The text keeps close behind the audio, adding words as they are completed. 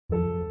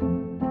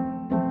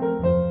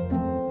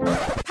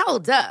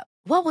Hold up.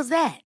 What was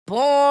that?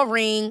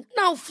 Boring.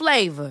 No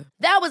flavor.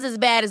 That was as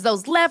bad as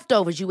those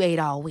leftovers you ate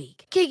all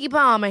week. Keke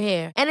Palmer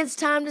here, and it's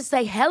time to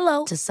say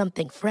hello to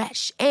something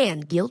fresh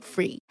and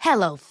guilt-free.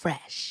 Hello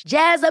Fresh.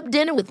 Jazz up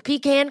dinner with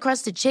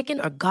pecan-crusted chicken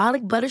or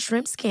garlic butter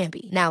shrimp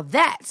scampi. Now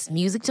that's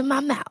music to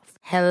my mouth.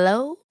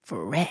 Hello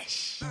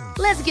Fresh.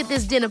 Let's get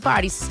this dinner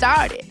party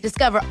started.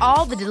 Discover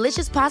all the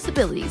delicious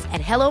possibilities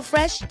at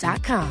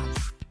hellofresh.com.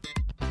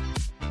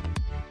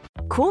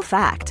 Cool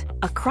fact,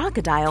 a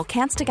crocodile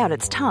can't stick out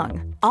its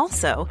tongue.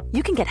 Also,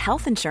 you can get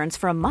health insurance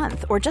for a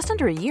month or just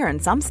under a year in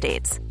some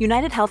states.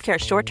 United Healthcare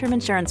short-term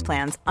insurance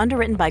plans,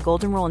 underwritten by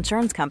Golden Rule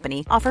Insurance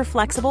Company, offer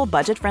flexible,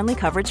 budget-friendly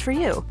coverage for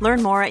you.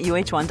 Learn more at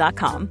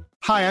uh1.com.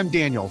 Hi, I'm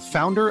Daniel,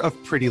 founder of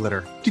Pretty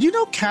Litter. Did you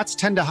know cats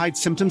tend to hide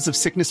symptoms of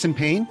sickness and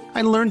pain?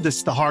 I learned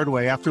this the hard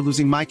way after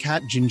losing my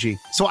cat, Gingy.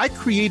 So I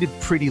created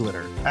Pretty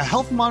Litter, a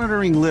health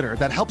monitoring litter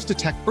that helps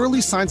detect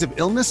early signs of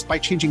illness by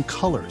changing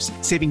colors,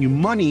 saving you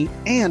money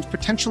and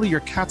potentially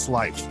your cat's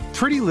life.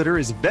 Pretty Litter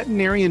is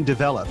veterinarian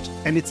developed,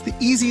 and it's the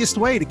easiest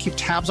way to keep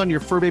tabs on your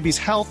fur baby's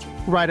health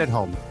right at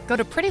home. Go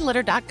to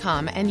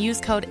prettylitter.com and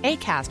use code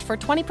ACAST for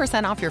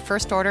 20% off your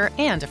first order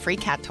and a free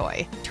cat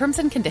toy. Terms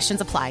and conditions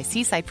apply.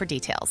 See site for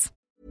details.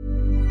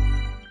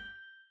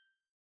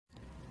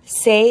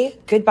 Say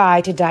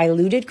goodbye to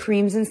diluted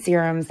creams and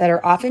serums that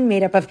are often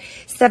made up of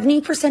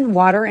 70%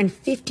 water and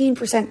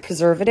 15%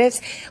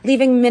 preservatives,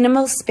 leaving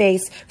minimal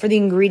space for the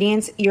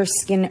ingredients your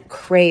skin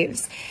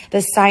craves.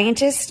 The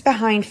scientists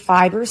behind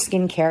Fiber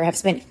Skincare have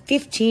spent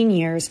 15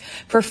 years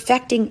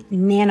perfecting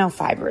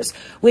nanofibers,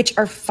 which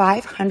are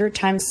 500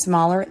 times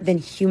smaller than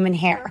human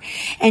hair.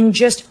 And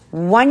just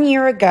 1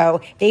 year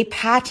ago, they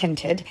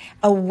patented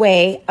a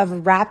way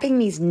of wrapping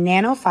these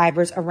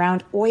nanofibers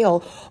around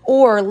oil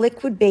or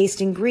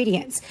liquid-based ingredients.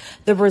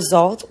 The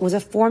result was a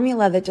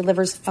formula that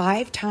delivers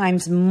 5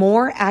 times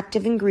more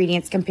active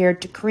ingredients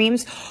compared to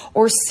creams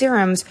or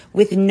serums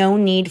with no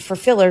need for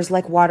fillers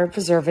like water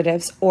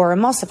preservatives or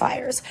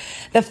emulsifiers.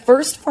 The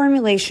first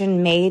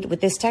formulation made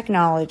with this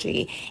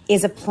technology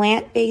is a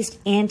plant-based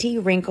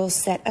anti-wrinkle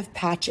set of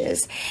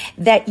patches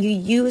that you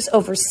use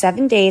over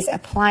 7 days,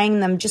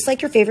 applying them just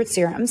like your favorite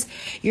serums.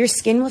 Your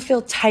skin will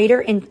feel tighter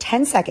in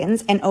 10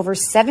 seconds, and over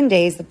 7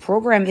 days, the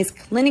program is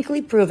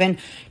clinically proven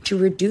to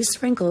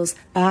reduce wrinkles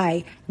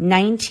by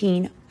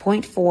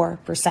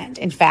 19.4%.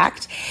 In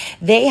fact,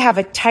 they have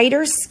a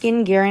tighter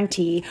skin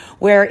guarantee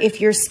where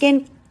if your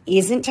skin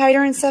isn't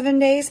tighter in 7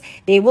 days,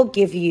 they will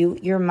give you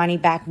your money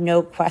back,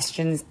 no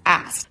questions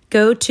asked.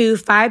 Go to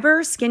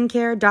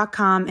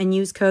fiberskincare.com and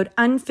use code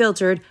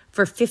UNFILTERED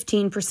for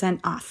 15%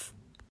 off.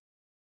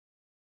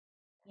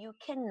 You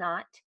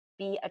cannot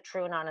be a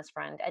true and honest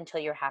friend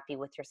until you're happy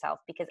with yourself,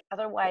 because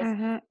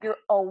otherwise you're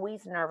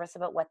always nervous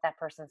about what that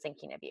person's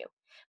thinking of you.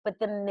 But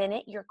the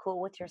minute you're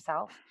cool with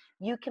yourself,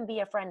 you can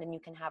be a friend and you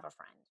can have a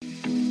friend.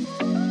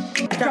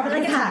 Drop it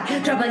like it's hot.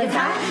 Drop it like it's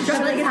hot.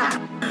 Drop it like it's hot.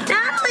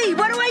 Natalie,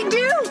 what do I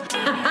do?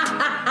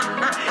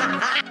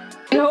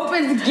 I hope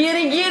it's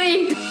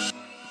giddy.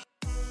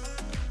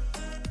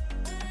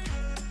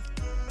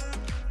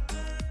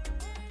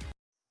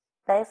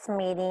 This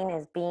meeting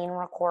is being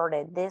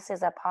recorded. This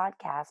is a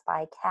podcast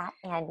by Kat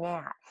and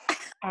Nat.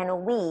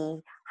 And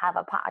we have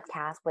a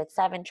podcast with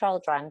 7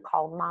 children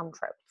called Mom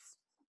Tropes.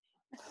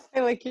 I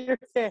like your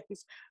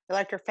face. I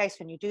like your face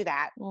when you do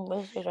that.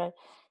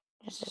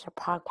 This is a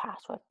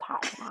podcast with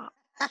Pat and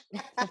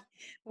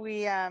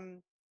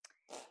Nat.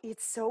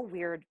 It's so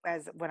weird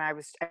guys,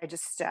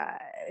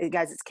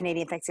 it's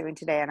Canadian Thanksgiving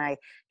today, and I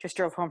just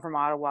drove home from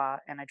Ottawa,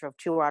 and I drove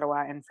to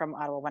Ottawa, and from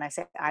Ottawa, when I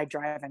say I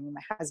drive, I mean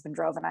my husband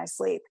drove and I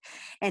sleep,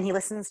 and he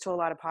listens to a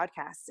lot of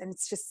podcasts, and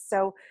it's just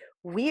so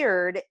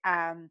weird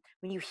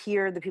when you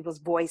hear the people's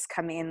voice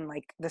come in,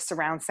 like the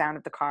surround sound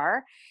of the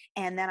car,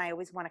 and then I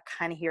always want to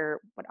kind of hear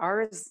what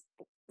ours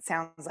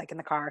sounds like in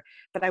the car,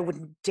 but I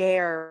wouldn't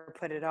dare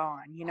put it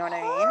on, you know what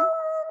I mean?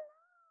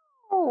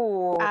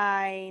 Oh,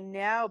 I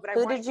know, but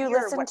who did you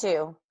listen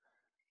to?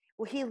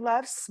 Well, he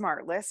loves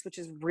Smartless, which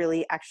is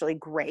really actually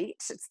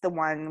great. It's the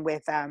one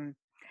with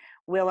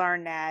Will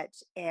Arnett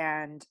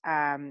and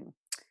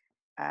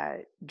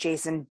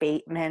Jason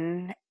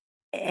Bateman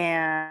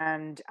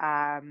and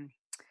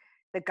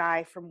the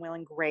guy from Will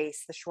and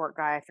Grace, the short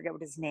guy. I forget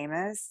what his name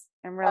is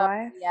in real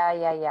life.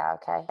 Yeah.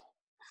 Okay.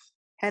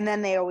 And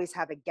then they always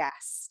have a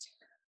guest.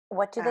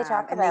 What do they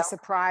talk and about? They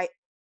surprise.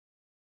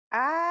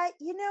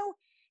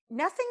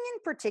 Nothing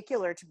in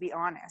particular, to be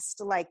honest.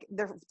 Like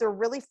they're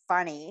really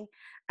funny,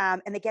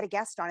 and they get a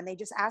guest on, and they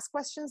just ask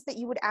questions that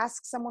you would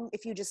ask someone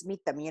if you just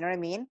meet them. You know what I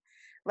mean?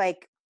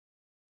 Like,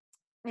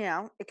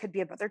 it could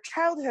be about their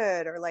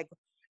childhood, or like,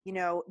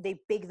 they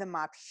big them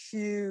up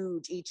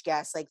huge. Each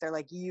guest, like they're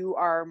like, you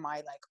are my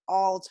like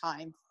all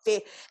time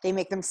They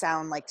make them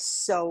sound like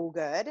so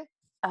good.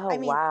 Oh, I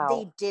mean, wow.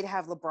 They did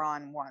have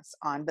LeBron once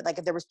on, but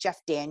like there was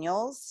Jeff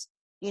Daniels.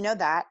 You know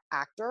that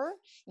actor?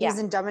 He was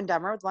in Dumb and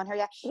Dumber with blonde hair.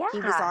 Yeah. He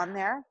was on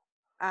there.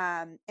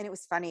 And it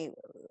was funny.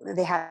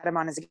 They had him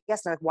on as a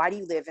guest. And I'm like, why do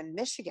you live in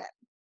Michigan?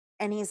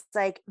 And he's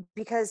like,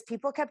 because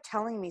people kept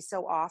telling me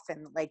so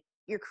often, like,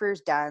 your career's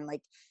done.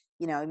 Like,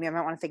 you know, I might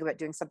want to think about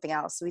doing something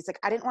else. So he's like,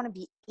 I didn't want to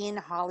be in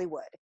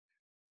Hollywood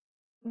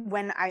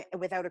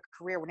without a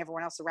career when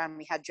everyone else around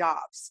me had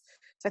jobs.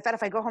 So I thought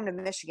if I go home to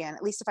Michigan,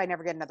 at least if I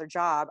never get another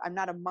job, I'm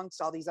not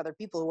amongst all these other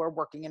people who are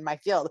working in my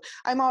field.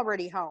 I'm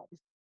already home.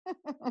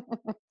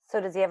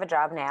 So does he have a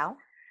job now?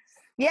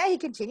 Yeah, he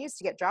continues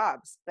to get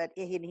jobs, but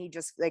he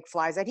just like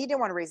flies out. He didn't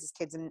want to raise his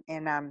kids in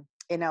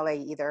LA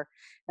either.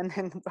 And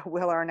then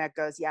Will Arnett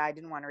goes, yeah, I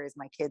didn't want to raise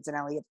my kids in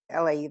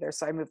LA either.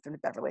 So I moved them to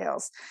Beverly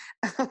Hills.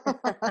 That's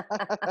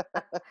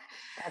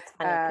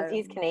funny because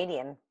he's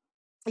Canadian.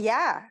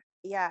 Yeah.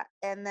 Yeah.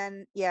 And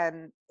then, yeah.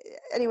 And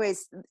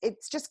anyways,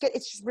 it's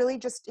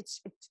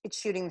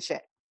shooting the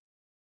shit.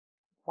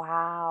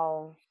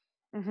 Wow.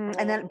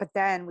 Mm-hmm. But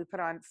then we put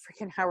on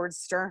freaking Howard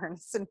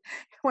Stern's and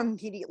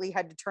immediately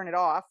had to turn it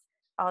off.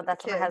 Oh,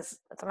 that's what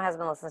my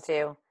husband listens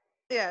to.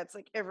 Yeah. It's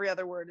like every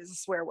other word is a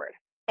swear word.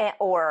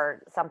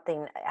 Or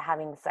something,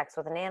 having sex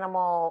with an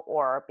animal,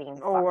 or being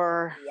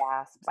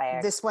by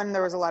this one.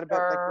 There was a lot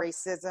about like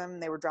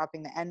racism. They were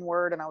dropping the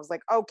N-word, and I was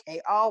like,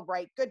 okay, all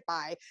right,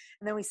 goodbye.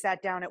 And then we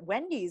sat down at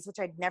Wendy's, which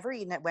I'd never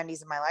eaten at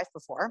Wendy's in my life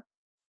before.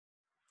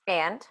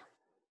 And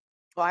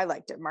well, I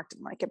liked it. Mark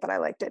didn't like it, but I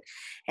liked it.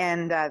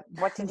 And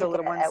what did you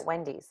get at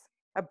Wendy's?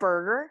 A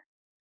burger.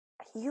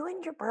 You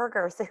and your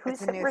burgers.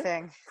 It's a new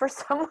thing for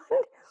someone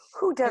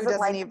who doesn't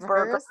like eat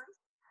burgers.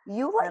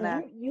 You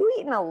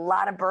eating a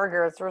lot of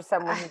burgers for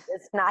someone who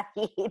does not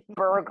eat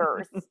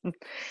burgers.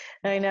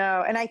 I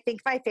know. And I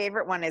think my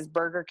favorite one is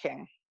Burger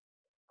King.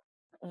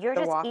 You're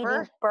just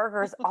eating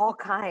burgers, all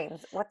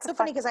kinds. What's so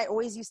funny because I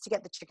always used to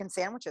get the chicken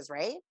sandwiches,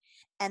 right?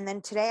 And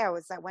then today I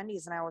was at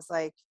Wendy's and I was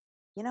like,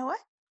 you know what?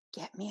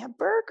 Get me a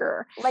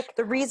burger. Like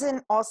the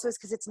reason also is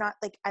because it's not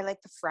like I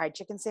like the fried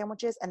chicken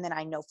sandwiches and then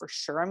I know for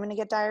sure I'm going to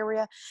get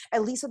diarrhea.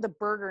 At least with the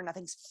burger,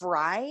 nothing's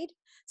fried.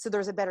 So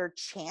there's a better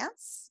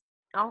chance.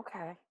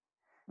 Okay.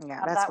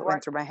 Yeah, that's what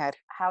went through my head.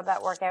 How'd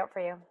that work out for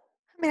you?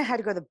 I mean, I had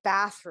to go to the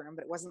bathroom,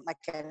 but it wasn't like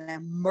an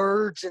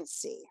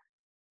emergency.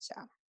 So.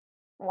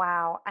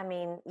 Wow. I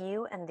mean,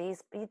 you and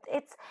these,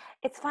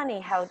 it's funny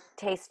how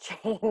tastes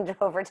change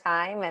over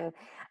time. And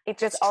it's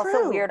just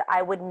also weird.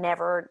 I would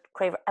never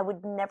crave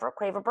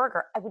a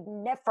burger. I would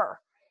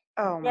never.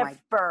 Oh never.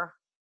 My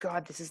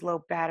God, this is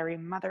low battery.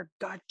 Mother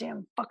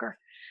goddamn fucker.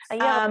 You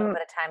have a little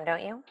bit of time,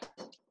 don't you?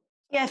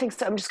 Yeah, I think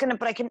so. I'm just going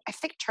to, I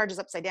think it charges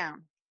upside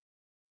down.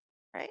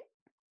 Right?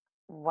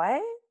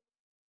 What?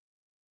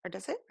 Or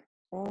does it?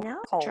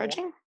 No. Is it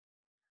charging?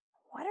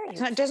 What are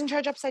you? It doesn't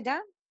charge upside down?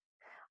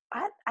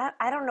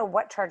 I don't know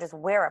what charges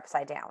where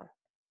upside down.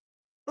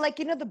 Like,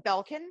 you know, the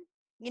Belkin?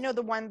 You know,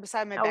 the one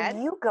beside my bed?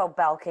 Oh, you go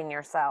Belkin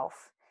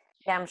yourself.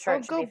 Yeah, I'm sure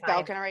it should be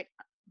fine. Belkin, all right.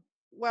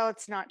 Well,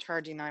 it's not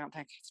charging, though, I don't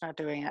think. It's not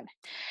doing it.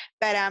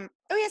 But,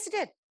 oh, yes, it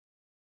did.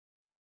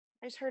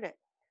 I just heard it.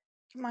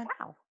 Come on.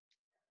 Wow.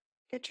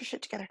 Get your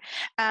shit together.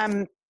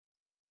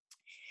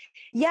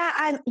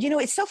 Yeah, you know,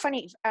 it's so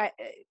funny.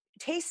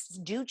 Tastes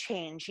do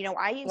change. You know,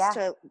 I used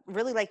to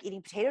really like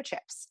eating potato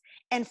chips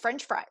and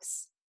French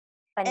fries.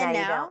 And now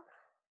you don't.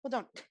 Well,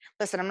 don't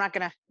listen. I'm not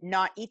gonna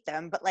not eat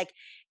them, but like,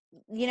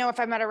 you know, if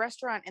I'm at a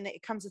restaurant and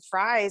it comes with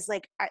fries,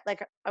 I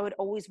would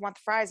always want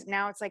the fries.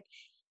 Now it's like,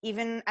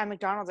 even at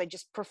McDonald's, I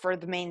just prefer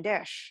the main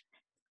dish.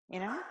 You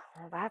know,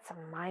 well, that's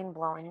mind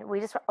blowing. We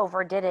just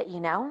overdid it.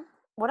 You know,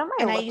 what am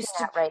I looking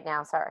at right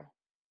now? Sorry.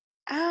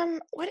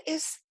 What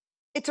is?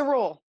 It's a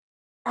roll.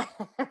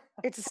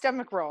 It's a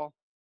stomach roll.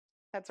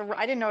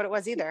 I didn't know what it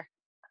was either.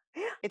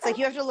 It's like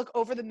you have to look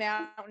over the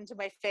mountain to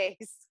my face.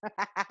 It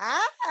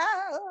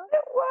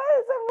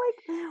was. I'm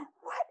like,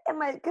 what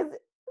am I? Because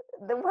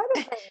what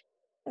am I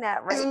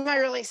not right? This is my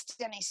really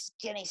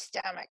skinny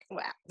stomach.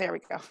 Wow, there we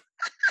go.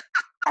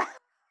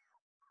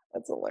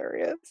 That's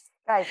hilarious.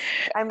 Guys,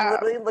 I'm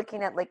literally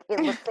looking at it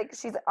looks like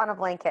she's on a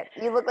blanket.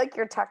 You look like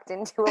you're tucked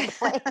into a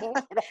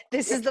blanket.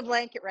 This is the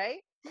blanket, right?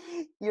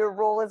 Your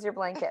roll is your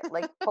blanket,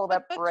 pulled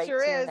up right to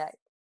your neck.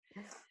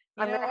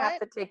 I'm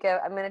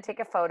gonna take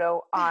a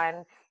photo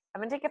and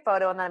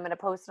then I'm gonna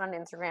post it on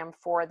Instagram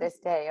for this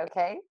day.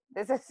 Okay,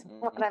 this is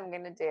what I'm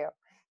gonna do,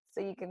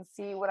 so you can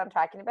see what I'm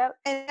talking about.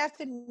 And I have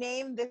to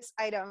name this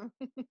item.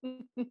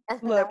 And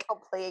look,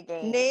 I'll play a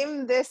game.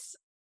 Name this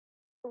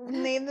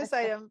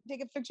item.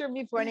 Take a picture of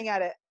me pointing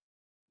at it.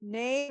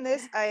 Name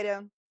this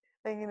item.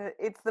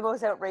 It's the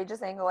most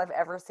outrageous angle I've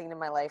ever seen in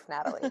my life,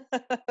 Natalie.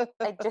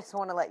 I just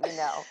want to let you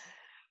know.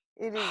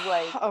 It is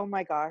like, oh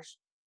my gosh.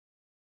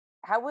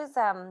 How was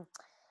I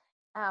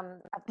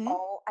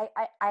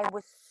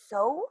was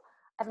so,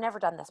 I've never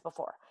done this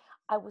before.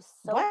 I was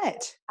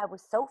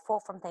so full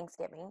from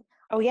Thanksgiving.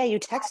 Oh yeah, you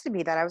texted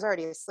me that. I was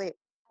already asleep.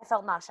 I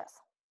felt nauseous.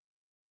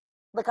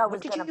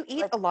 What did you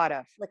eat a lot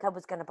of? I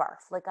was gonna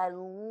barf. I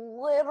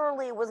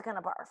literally was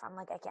gonna barf. I'm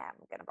like, I'm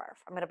gonna barf.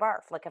 I'm gonna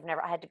barf.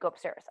 I had to go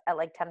upstairs at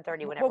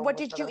 10:30 whenever. Well, what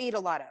did you eat a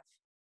lot of?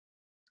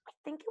 I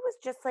think it was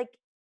just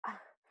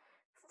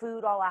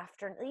food all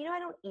afternoon. You know, I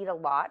don't eat a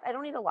lot.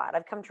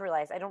 I've come to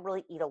realize I don't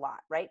really eat a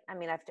lot, right? I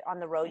mean, on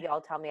the road, y'all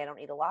tell me I don't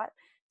eat a lot.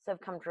 So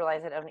I've come to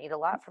realize that I don't eat a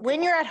lot.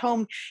 When you're at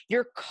home,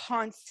 you're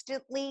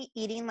constantly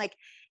eating.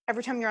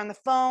 Every time you're on the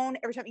phone,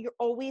 every time you're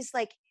always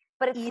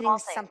but it's eating small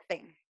things.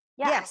 something.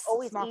 Yeah, Yes, I'm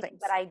always small eating,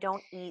 things. but I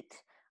don't eat.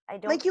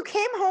 Like you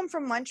came home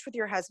from lunch with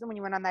your husband when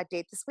you went on that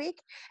date this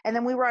week, and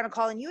then we were on a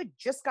call and you had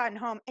just gotten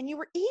home and you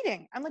were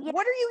eating. I'm like,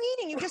 what are you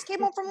eating? You just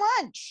came home from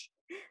lunch.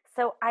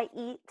 So I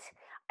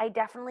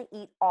definitely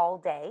eat all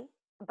day,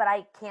 but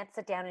I can't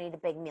sit down and eat a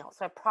big meal.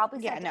 So I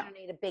probably sat down and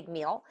ate a big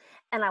meal,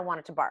 and I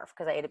wanted to barf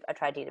because I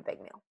tried to eat a big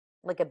meal,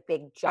 like a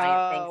big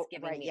giant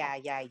Thanksgiving meal.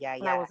 Yeah.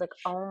 And I was like,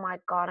 oh my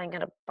God, I'm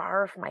gonna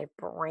barf my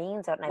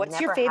brains out. And What's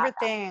your favorite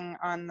thing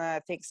on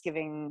the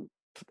Thanksgiving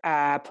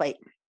plate?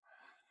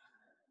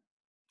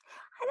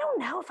 I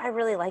don't know if I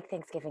really like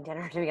Thanksgiving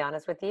dinner, to be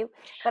honest with you,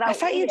 but I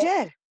thought you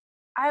did.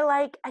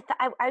 I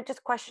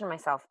just questioned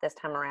myself this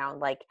time around.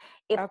 Like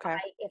if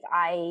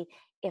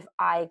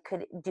I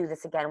could do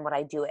this again, would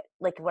I do it?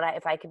 Like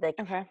if I could, like,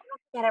 I don't think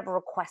I'd ever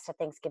request a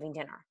Thanksgiving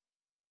dinner.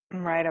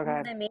 Right. Okay. You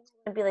know what I mean?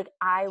 I'd be like,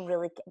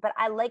 but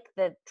I like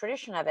the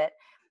tradition of it.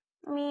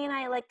 I mean,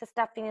 I like the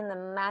stuffing and the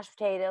mashed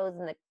potatoes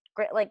and the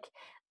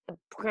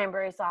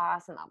cranberry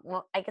sauce and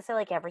I guess I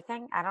like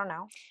everything. I don't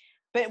know.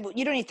 But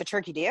you don't eat the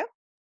turkey, do you?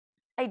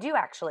 I do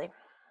actually.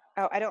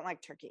 Oh, I don't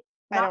like turkey.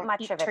 Not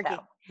much of it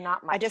though.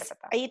 Not much of it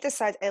though. I eat the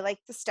sides. I like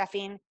the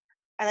stuffing.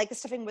 I like the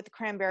stuffing with the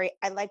cranberry.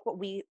 I like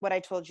what I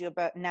told you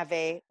about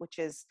navet, which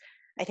is,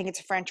 I think it's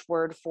a French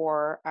word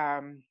for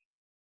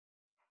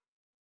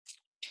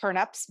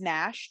turnips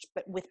mashed,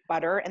 but with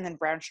butter and then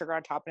brown sugar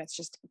on top, and it's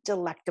just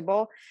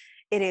delectable.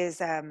 It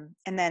is. And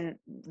then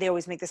they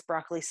always make this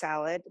broccoli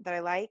salad that I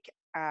like.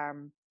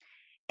 And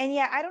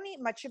yeah, I don't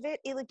eat much of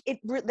it.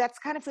 That's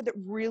kind of food that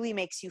really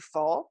makes you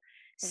full.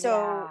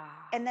 So,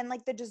 and then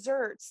like the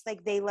desserts,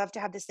 like they love to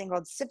have this thing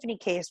called symphony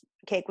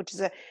cake, which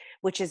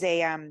is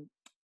a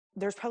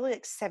there's probably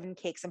like 7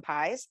 cakes and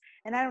pies,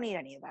 and I don't eat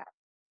any of that.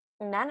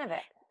 None of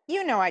it.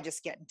 I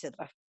just get into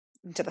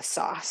the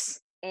sauce.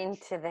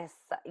 Into this,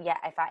 yeah.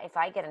 If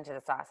I get into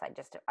the sauce,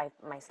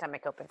 my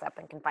stomach opens up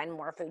and can find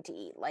more food to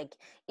eat. Like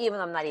even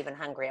though I'm not even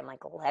hungry, I'm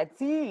like, let's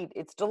eat.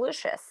 It's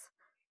delicious.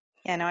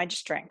 Yeah, no, I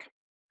just drink.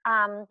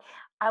 So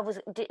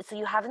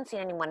you haven't seen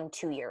anyone in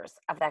 2 years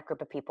of that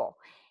group of people.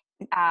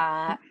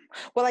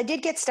 Well, I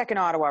did get stuck in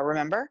Ottawa,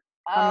 remember?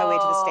 On my way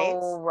to the States.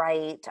 Oh,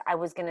 right. I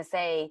was going to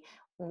say,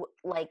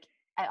 like,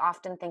 I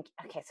often think,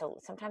 okay, so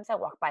sometimes I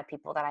walk by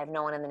people that I've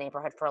known in the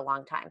neighborhood for a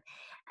long time.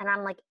 And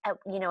I'm like,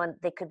 and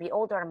they could be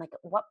older. And I'm like, at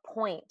what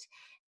point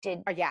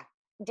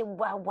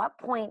what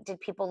point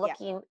did people look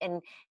at you?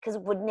 And because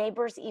would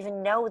neighbors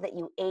even know that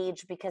you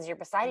age because you're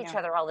beside each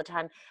other all the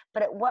time?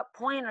 But at what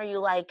point are you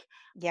like,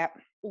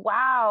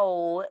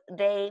 wow,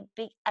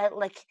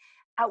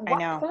 at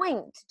what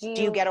point do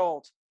you get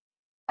old?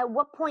 At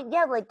what point,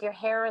 like your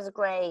hair is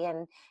gray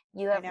and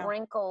you have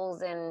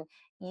wrinkles and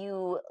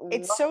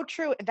it's so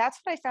true. That's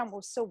what I found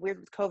was so weird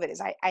with COVID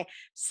is I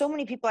so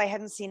many people I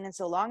hadn't seen in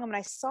so long, and when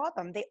I saw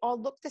them, they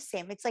all looked the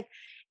same. It's like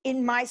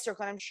in my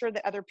circle, and I'm sure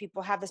that other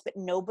people have this, but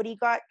nobody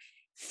got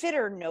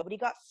fitter, nobody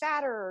got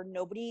fatter,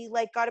 nobody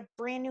like got a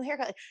brand new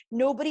haircut. Like,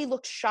 nobody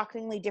looked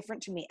shockingly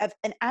different to me.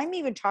 And I'm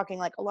even talking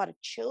like a lot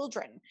of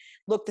children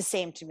look the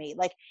same to me,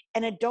 like,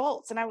 and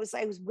adults. And I was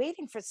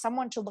waiting for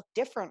someone to look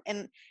different,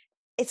 and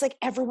it's like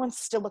everyone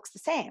still looks the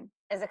same.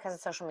 Is it because of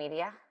social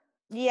media?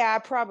 Yeah,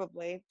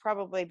 probably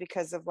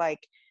because of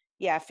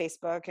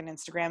Facebook and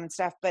Instagram and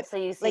stuff. But so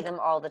you see them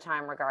all the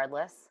time,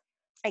 regardless.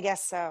 I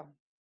guess so.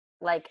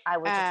 Like I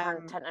was just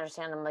trying to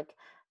understand them. Like,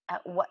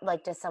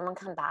 does someone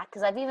come back?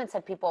 Because I've even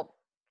had people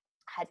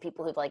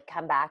who've like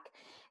come back,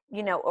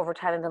 over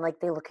time and been like,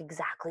 they look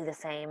exactly the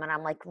same, and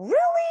I'm like, really?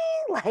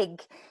 Like, 20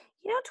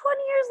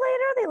 years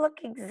later, they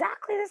look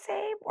exactly the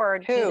same? Or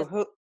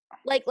who?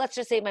 Like, let's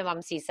just say my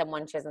mom sees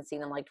someone, she hasn't seen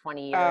them like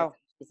 20 years. Oh.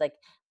 She's like,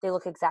 they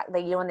look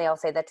exactly, when they all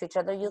say that to each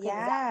other, you look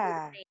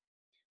exactly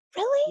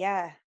the same. Really?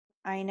 Yeah,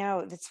 I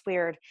know. That's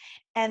weird.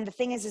 And the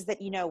thing is that,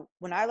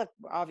 when I look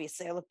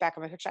back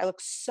on my picture, I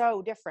look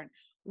so different.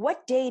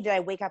 What day did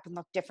I wake up and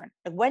look different?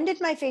 Like, when did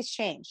my face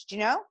change? Do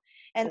you know?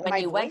 And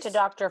when you went to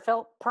Dr.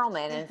 Phil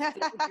Perlman and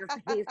filled your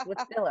face with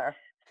filler.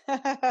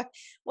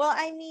 Well,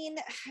 I mean,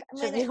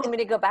 do you want me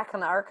to go back on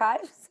the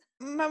archives?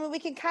 I mean, we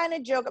can kind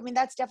of joke. I mean,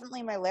 that's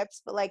definitely my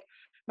lips, but like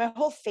my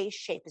whole face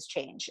shape has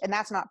changed, and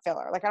that's not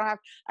filler. Like I don't have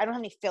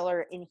any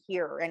filler in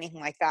here or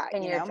anything like that.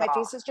 My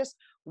face is just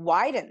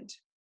widened.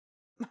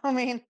 I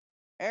mean,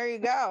 there you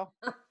go.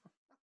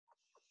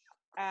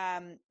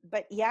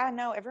 But yeah,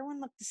 no, everyone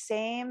looked the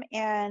same,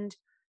 and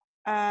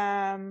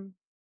it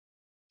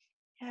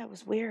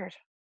was weird.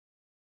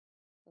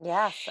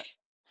 Yeah.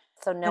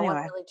 So no one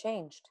really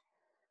changed.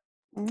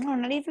 No,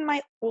 not even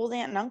my old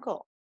aunt and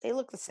uncle. They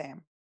look the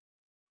same.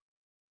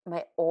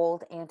 My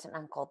old aunt and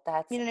uncle.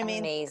 That's amazing. I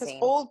mean? Because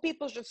old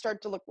people should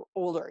start to look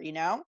older,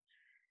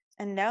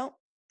 And no.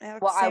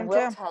 Well, I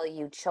will tell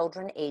you,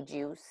 children age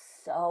you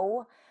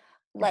so.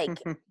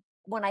 Like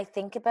when I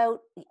think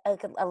about,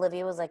 like,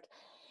 Olivia was like,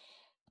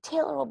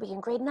 Taylor will be in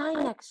grade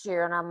 9 next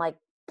year, and I'm like,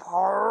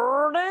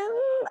 pardon?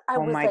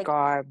 Oh my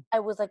God! I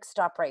was like,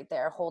 stop right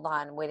there. Hold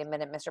on, wait a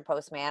minute, Mr.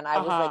 Postman. I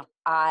was like,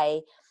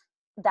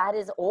 that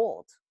is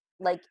old.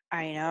 Like,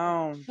 I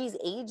know she's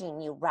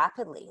aging you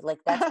rapidly. Like,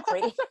 that's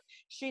crazy.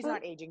 She's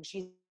not aging.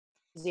 She's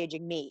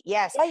aging me.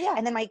 Yes. Yeah.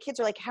 And then my kids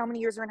are like, how many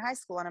years are in high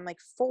school? And I'm like,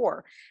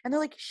 4. And they're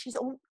like,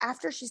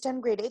 after she's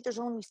done grade 8, there's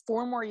only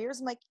 4 more years.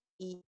 I'm like,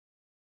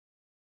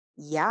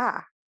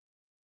 yeah,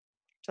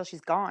 till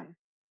she's gone,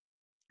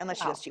 unless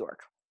she goes to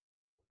York.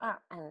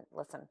 And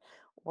listen,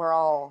 we're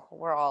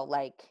all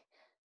like,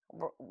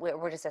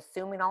 we're just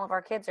assuming all of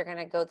our kids are going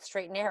to go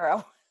straight and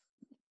narrow.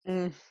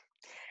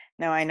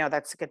 No, I know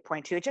that's a good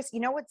point too. It just, you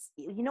know what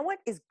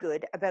is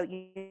good about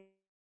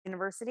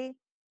university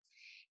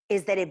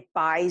is that it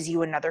buys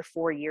you another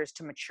 4 years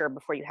to mature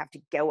before you have to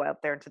go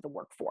out there into the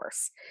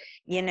workforce.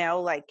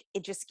 Like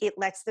it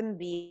lets them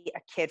be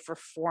a kid for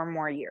 4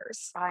 more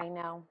years. I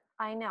know.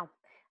 I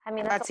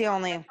mean, that's a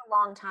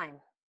long time.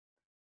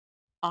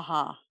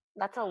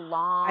 That's a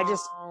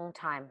long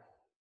time.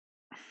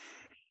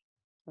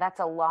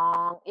 That's a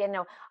long,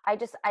 I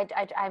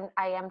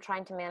am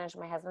trying to manage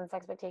my husband's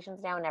expectations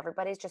now, and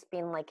everybody's just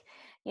being like,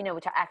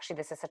 actually,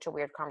 this is such a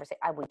weird conversation.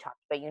 We talked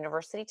about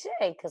university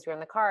today because we were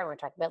in the car and we we're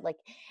talking about like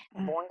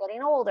Bourne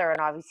getting older,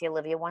 and obviously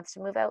Olivia wants to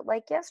move out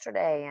like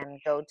yesterday and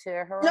go to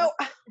her. No.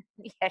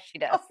 Yes, she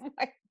does. Oh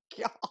my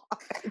God.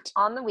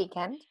 On the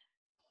weekend,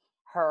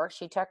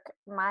 she took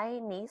my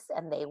niece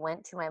and they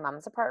went to my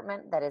mom's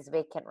apartment that is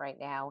vacant right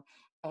now.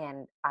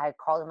 And I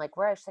called him like,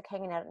 where? She's like,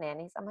 hanging out at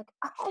Nanny's. I'm like,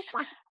 oh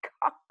my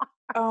God.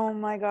 Oh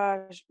my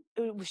gosh.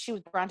 She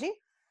was Bronte?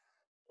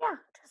 Yeah,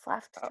 just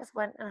left. Just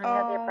went and hung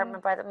out at the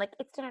apartment by them. I'm like,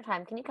 it's dinner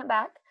time. Can you come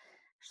back?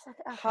 She's like,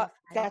 okay.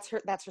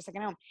 That's her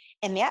second home.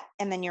 And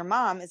then your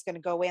mom is going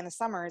to go away in the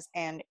summers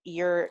and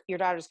your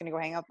daughter's going to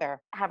go hang out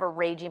there. Have a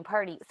raging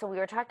party. So we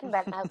were talking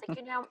about, and I was like,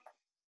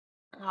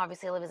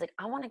 obviously Olivia's like,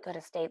 I want to go to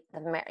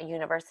the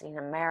university in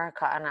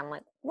America. And I'm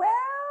like, well.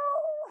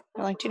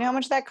 I'm like, do you know how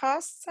much that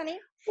costs, honey?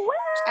 Well,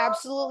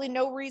 absolutely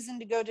no reason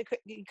to go to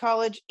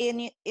college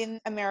in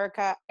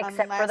America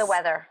except for the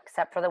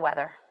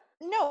weather.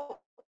 No,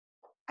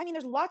 I mean,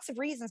 there's lots of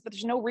reasons, but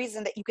there's no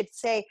reason that you could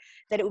say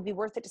that it would be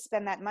worth it to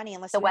spend that money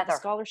unless you have a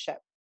scholarship.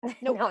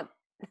 No.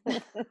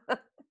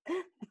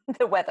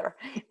 The weather.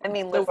 I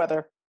mean,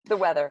 listen, the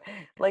weather.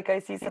 Like, I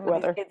see some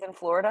of these kids in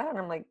Florida and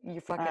I'm like,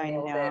 you fucking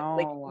nailed it.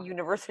 Like,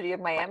 University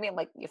of Miami, I'm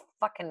like, you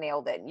fucking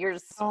nailed it. You're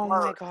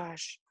smart. Oh my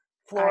gosh.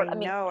 Florida. I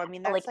know. I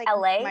mean, that's like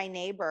LA. My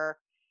neighbor.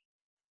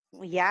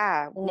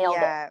 Yeah. Nailed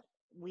it.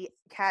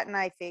 Kat and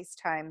I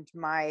FaceTimed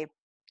my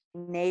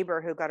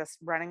neighbor who got a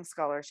running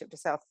scholarship to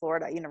South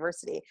Florida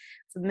University.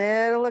 It's the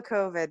middle of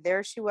COVID.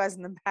 There she was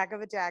in the back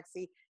of a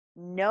taxi,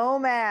 no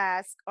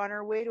mask, on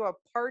her way to a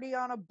party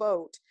on a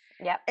boat.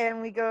 Yeah.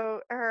 And we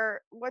go,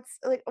 what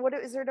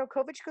is there no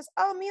COVID? She goes,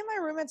 oh, me and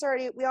my roommates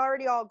we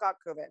already all got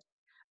COVID.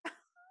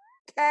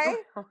 Okay.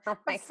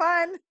 Have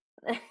fun.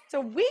 It's a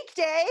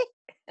weekday.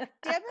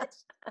 Damn it.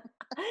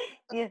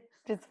 Yeah,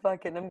 just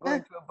fucking, I'm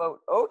going to a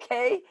boat.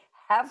 Okay.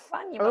 Have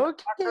fun.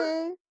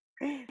 Okay.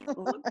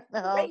 Look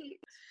great.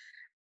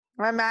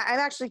 I'm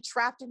actually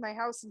trapped in my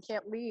house and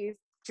can't leave.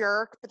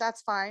 Jerk, but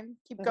that's fine.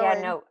 Keep going.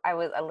 Yeah, no, I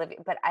was Olivia,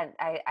 but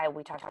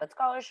we talked about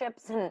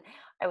scholarships, and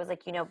I was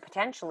like,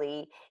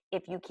 potentially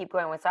if you keep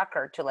going with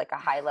soccer to like a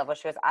high level,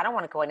 she goes, I don't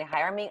want to go any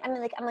higher.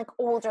 I'm like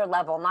older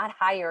level, not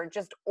higher,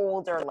 just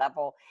older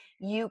level.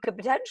 You could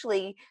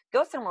potentially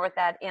go somewhere with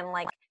that in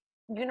like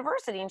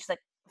university. And she's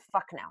like,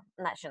 fuck no.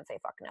 And that shouldn't say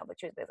fuck no, but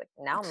she was like,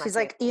 no. I'm not. She's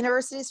like,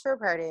 university's for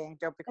partying.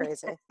 Don't be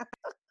crazy.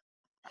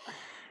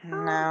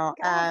 No.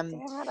 God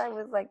damn it. I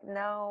was like,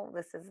 no,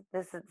 this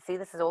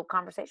is old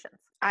conversations.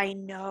 I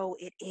know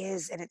it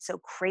is. And it's so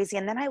crazy.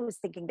 And then I was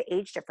thinking the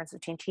age difference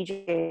between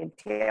TJ and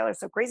Taylor is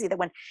so crazy that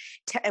when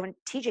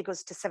TJ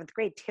goes to 7th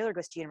grade, Taylor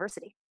goes to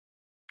university.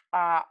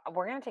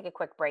 We're going to take a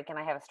quick break, and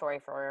I have a story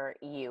for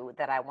you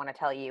that I want to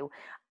tell you.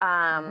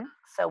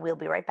 So we'll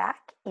be right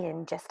back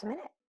in just a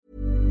minute.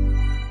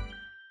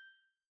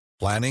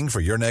 Planning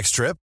for your next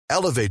trip?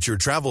 Elevate your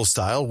travel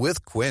style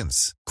with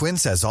Quince.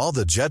 Quince has all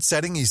the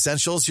jet-setting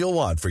essentials you'll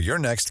want for your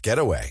next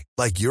getaway,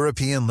 like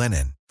European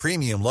linen,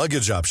 premium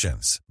luggage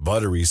options,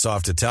 buttery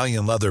soft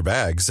Italian leather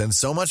bags, and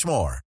so much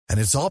more. And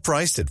it's all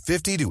priced at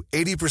 50 to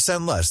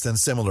 80% less than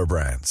similar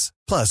brands.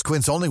 Plus,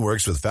 Quince only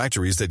works with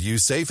factories that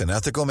use safe and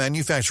ethical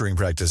manufacturing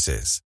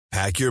practices.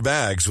 Pack your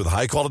bags with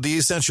high-quality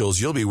essentials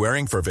you'll be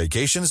wearing for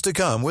vacations to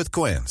come with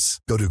Quince.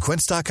 Go to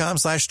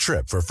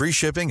quince.com/trip for free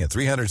shipping and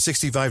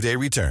 365-day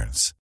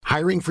returns.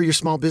 Hiring for your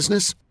small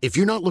business? If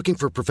you're not looking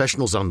for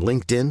professionals on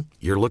LinkedIn,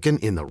 you're looking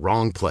in the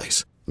wrong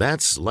place.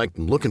 That's like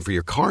looking for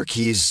your car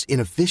keys in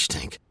a fish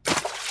tank.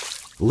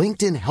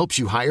 LinkedIn helps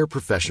you hire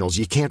professionals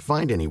you can't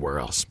find anywhere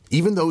else,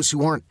 even those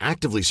who aren't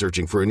actively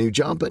searching for a new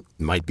job but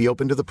might be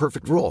open to the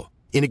perfect role.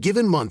 In a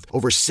given month,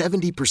 over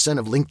 70%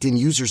 of LinkedIn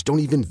users don't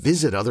even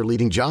visit other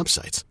leading job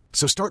sites.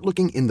 So start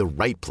looking in the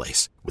right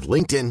place. With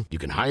LinkedIn, you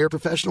can hire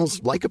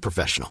professionals like a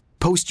professional.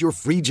 Post your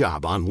free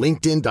job on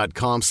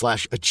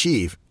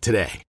linkedin.com/achieve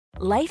today.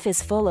 Life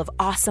is full of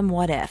awesome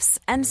what-ifs,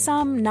 and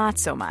some not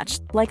so much,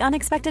 like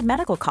unexpected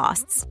medical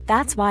costs.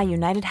 That's why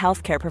United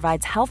Healthcare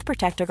provides Health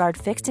Protector Guard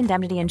fixed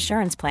indemnity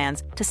insurance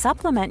plans to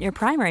supplement your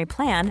primary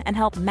plan and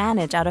help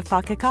manage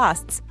out-of-pocket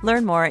costs.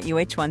 Learn more at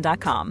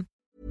uh1.com.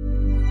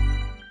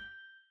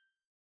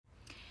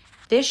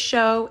 This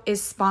show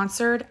is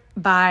sponsored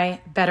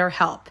by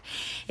BetterHelp.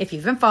 If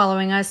you've been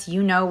following us,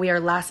 you know we are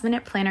last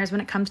minute planners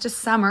when it comes to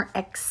summer,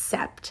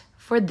 except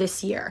for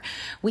this year.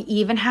 We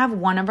even have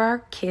one of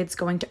our kids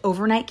going to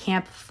overnight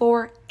camp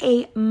for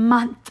a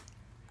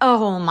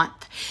whole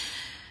month.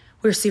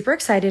 We're super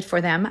excited for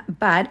them,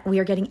 but we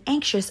are getting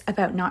anxious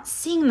about not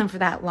seeing them for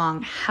that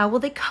long. How will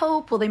they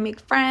cope? Will they make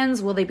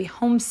friends? Will they be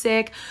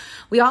homesick?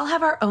 We all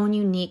have our own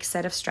unique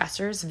set of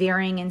stressors,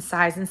 varying in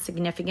size and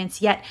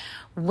significance, yet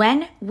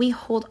when we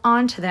hold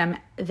on to them,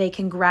 they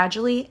can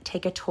gradually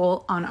take a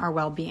toll on our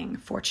well-being.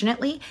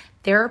 Fortunately,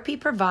 therapy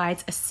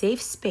provides a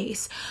safe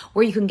space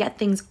where you can get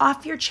things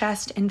off your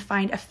chest and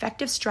find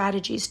effective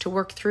strategies to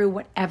work through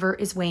whatever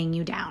is weighing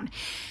you down.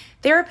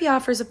 Therapy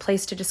offers a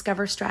place to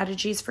discover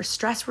strategies for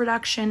stress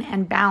reduction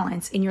and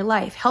balance in your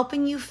life,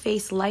 helping you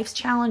face life's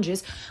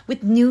challenges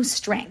with new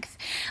strength.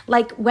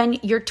 Like when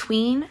your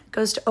tween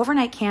goes to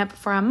overnight camp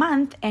for a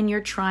month and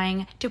you're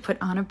trying to put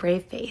on a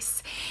brave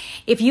face.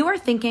 If you are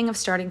thinking of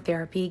starting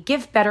therapy,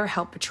 give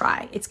BetterHelp a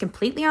try. It's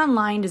completely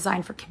online,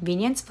 designed for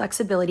convenience,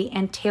 flexibility,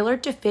 and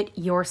tailored to fit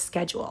your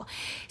schedule.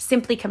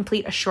 Simply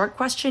complete a short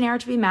questionnaire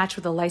to be matched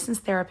with a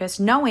licensed therapist,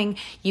 knowing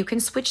you can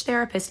switch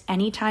therapists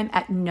anytime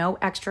at no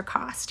extra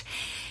cost.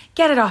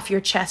 Get it off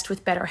your chest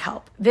with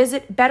BetterHelp.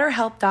 Visit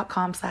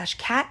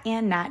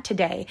betterhelp.com/catandnat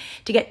today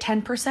to get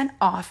 10%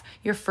 off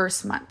your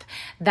first month.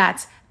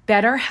 That's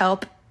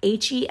BetterHelp,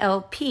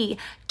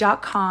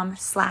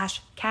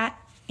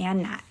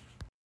 HELP.com/catandnat.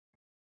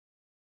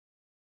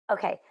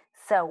 Okay,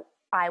 so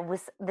I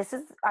was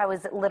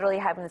literally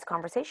having this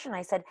conversation.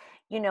 I said,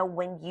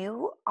 when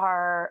you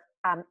are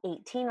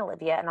 18,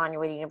 Olivia, and on your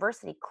way to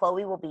university,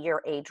 Chloe will be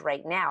your age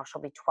right now. She'll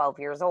be 12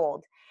 years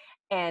old.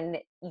 And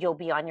you'll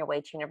be on your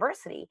way to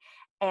university.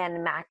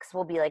 And Max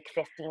will be like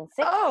 15,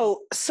 16.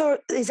 Oh, so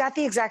is that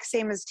the exact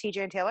same as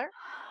TJ and Taylor?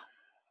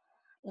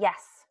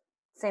 Yes.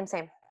 Same.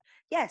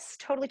 Yes,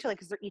 totally,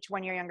 because they're each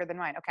 1 year younger than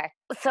mine. Okay.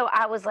 So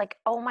I was like,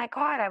 oh my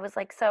God. I was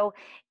like, so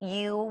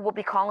you will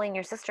be calling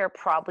your sister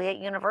probably at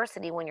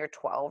university when you're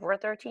 12 or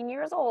 13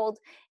 years old.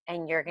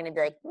 And you're going to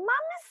be like, Mom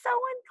is so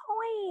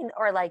annoying.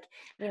 Or like,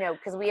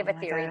 because we have a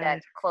theory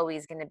that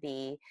Chloe's going to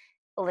be,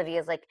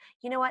 Olivia's like,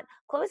 you know what?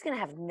 Chloe's going to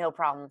have no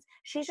problems.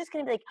 She's just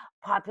going to be like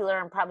popular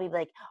and probably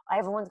like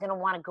everyone's going to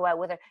want to go out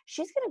with her.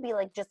 She's going to be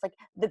like, just like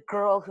the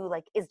girl who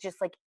like is just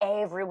like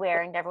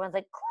everywhere and everyone's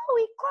like,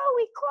 Chloe.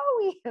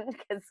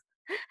 Because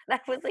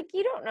I was like,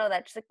 you don't know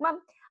that. She's like, Mom,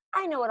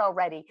 I know it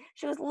already.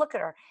 She was, look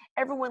at her.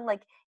 Everyone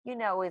like,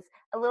 is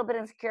a little bit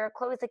insecure.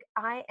 Chloe's like,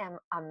 I am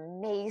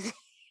amazing.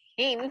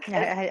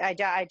 I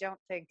don't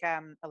think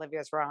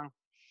Olivia's wrong.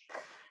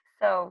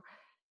 So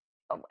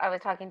I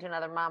was talking to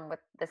another mom with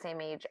the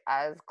same age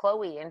as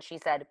Chloe, and she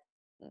said,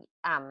 she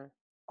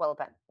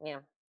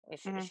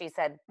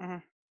said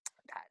that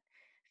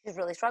she's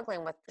really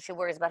struggling she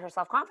worries about her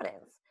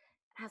self-confidence.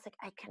 And I was like,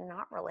 I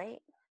cannot relate.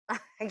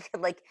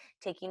 Like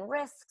taking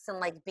risks and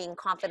like being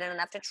confident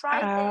enough to try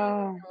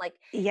things and like,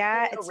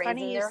 it's raising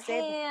funny their you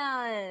say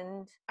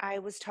hand. I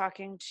was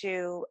talking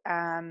to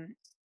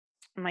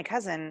my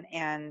cousin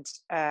and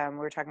we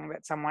were talking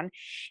about someone,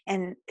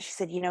 and she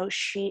said,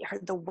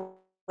 the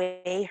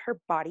way her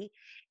body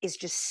is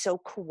just so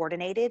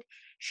coordinated.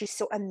 She's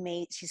so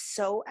amazing. She's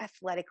so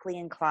athletically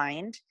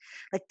inclined,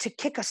 like to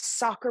kick a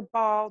soccer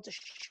ball, to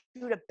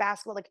shoot a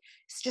basketball, like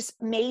it's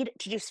just made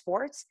to do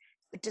sports,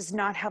 but does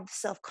not have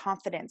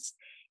self-confidence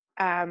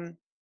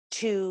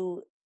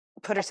to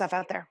put herself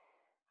out there.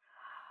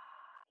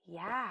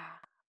 Yeah.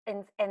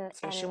 And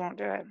she won't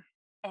do it.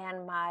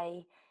 And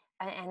I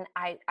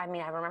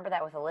remember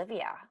that with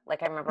Olivia.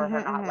 Like I remember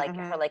her not like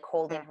her like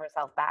holding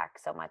herself back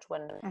so much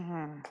when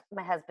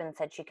my husband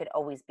said she could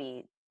always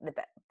be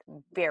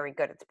very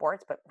good at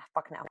sports, but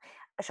fuck no,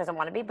 she doesn't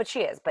want to be. But she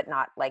is, but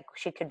not like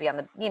she could be on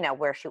the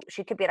where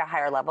she could be at a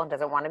higher level and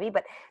doesn't want to be.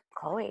 But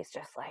Chloe's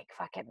just like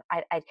fucking.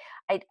 I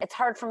it's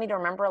hard for me to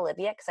remember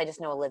Olivia because I just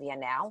know Olivia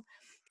now.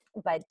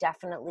 But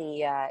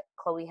definitely,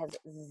 Chloe has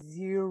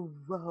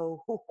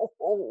zero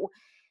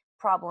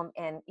problem,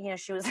 and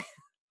she was.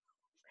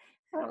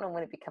 I don't know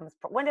when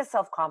does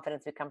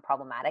self-confidence become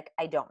problematic?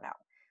 I don't know.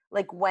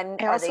 Like when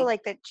I also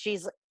like that she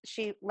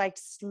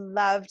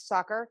loved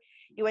soccer.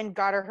 You went and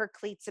got her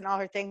cleats and all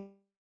her things,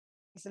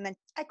 and then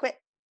I quit.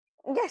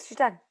 Yes, she's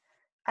done.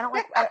 I don't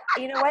like.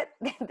 You know what?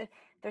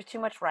 There's too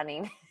much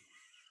running.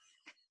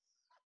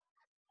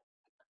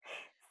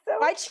 So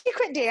why'd she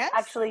quit dance?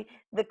 Actually,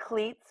 the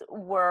cleats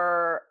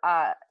were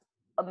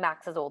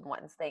Max's old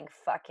ones. Thank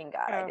fucking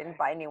God, I didn't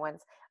buy new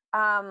ones.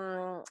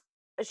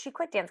 She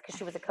quit dance because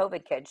she was a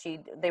COVID kid.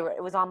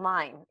 It was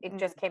online. It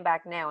just came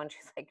back now, and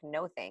she's like,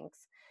 no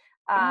thanks.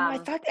 I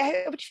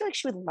would feel like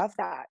she would love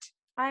that.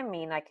 I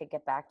mean, I could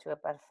get back to it,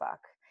 but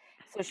fuck.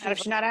 So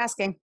she's not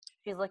asking.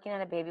 She's looking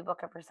at a baby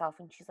book of herself,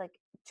 and she's like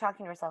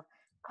talking to herself.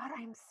 God,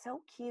 I am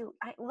so cute.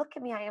 Look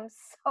at me. I am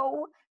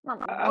so.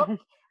 Mama, look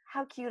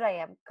how cute I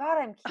am. God,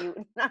 I'm cute.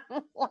 And I'm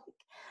like,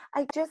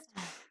 I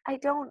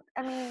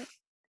mean.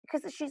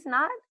 Because she's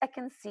not a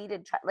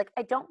conceited child. Like,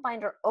 I don't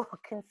find her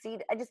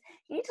conceited. You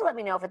need to let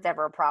me know if it's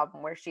ever a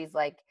problem where she's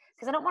like,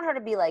 because I don't want her to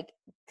be like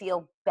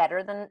feel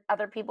better than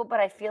other people, but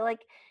I feel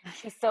like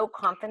she's so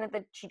confident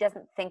that she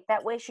doesn't think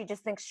that way. She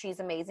just thinks she's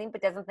amazing,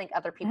 but doesn't think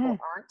other people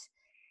aren't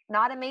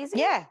not amazing.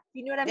 Yeah.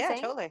 You know what I'm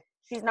saying? Totally.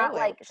 She's not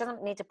like, she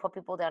doesn't need to put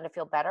people down to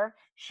feel better.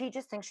 She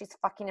just thinks she's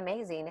fucking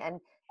amazing. And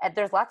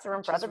there's lots of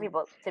room for other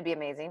people to be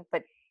amazing,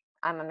 but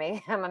I'm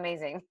amazing. I'm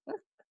amazing.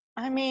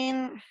 I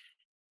mean,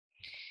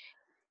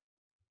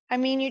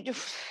 you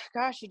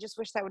just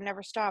wish that would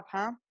never stop,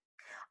 huh?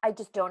 I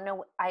just don't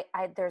know.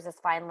 There's this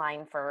fine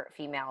line for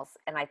females,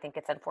 and I think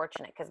it's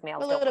unfortunate because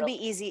males don't. It'll be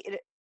easy.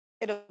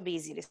 It'll be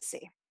easy to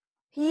see.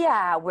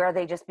 Yeah, where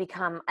they just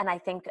become, and I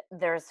think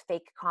there's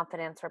fake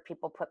confidence where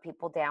people put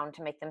people down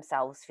to make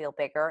themselves feel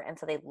bigger, and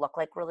so they look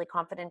like really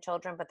confident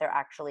children, but they're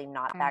actually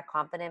not that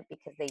confident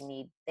because they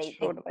need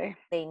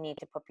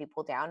to put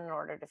people down in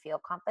order to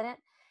feel confident.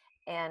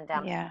 And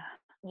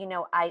you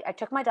know, I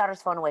took my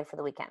daughter's phone away for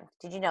the weekend.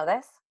 Did you know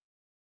this?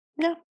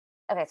 No.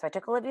 Okay, so I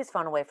took Olivia's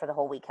phone away for the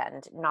whole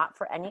weekend, not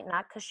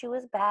because she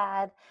was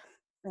bad,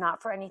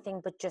 not for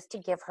anything, but just to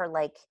give her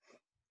like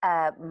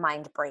a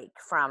mind break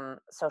from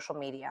social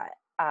media.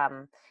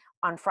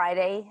 On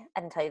Friday,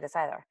 I didn't tell you this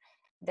either.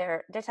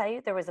 Did I tell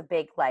you there was a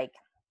big like,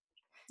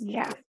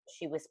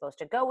 she was supposed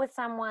to go with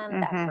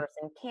someone, that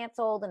person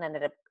canceled and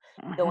ended up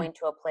going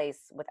to a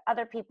place with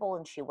other people,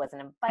 and she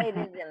wasn't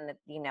invited, and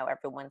you know,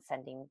 everyone's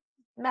sending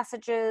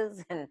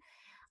messages, and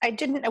I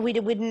didn't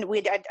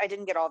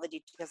get all the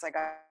details. I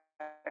got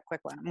a quick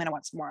one. I'm going to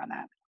want some more on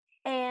that.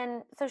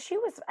 And so she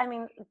was, I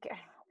mean,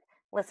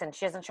 listen,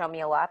 she doesn't show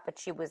me a lot, but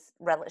she was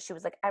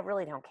like, I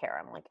really don't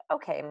care. I'm like,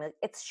 okay, I mean,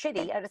 it's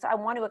shitty. I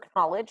want to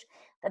acknowledge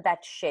that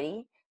that's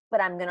shitty, but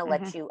I'm going to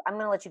let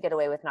you get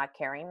away with not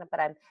caring. But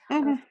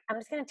I'm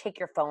just going to take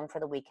your phone for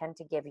the weekend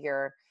to give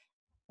your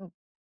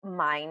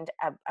mind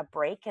a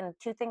break. And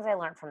two things I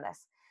learned from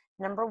this.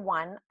 Number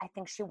one, I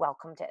think she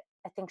welcomed it.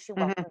 I think she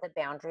welcomed the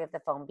boundary of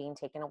the phone being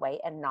taken away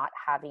and not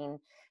having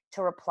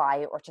to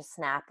reply or to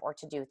snap or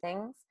to do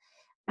things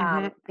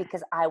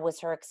because I was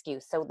her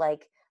excuse. So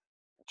like,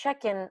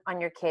 check in on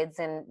your kids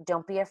and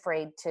don't be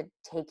afraid to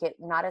take it,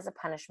 not as a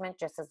punishment,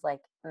 just as like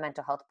a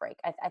mental health break.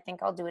 I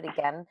think I'll do it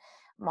again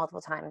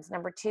multiple times.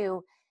 Number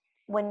two,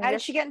 how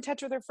did she get in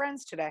touch with her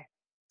friends today?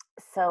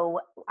 So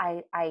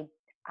I've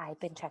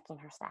been checking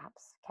her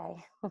snaps.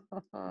 Okay.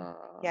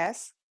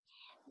 Yes.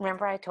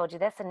 Remember I told you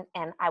this,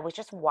 and I was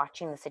just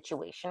watching the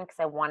situation because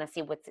I want to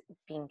see what's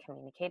being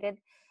communicated.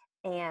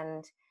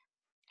 And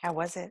how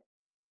was it?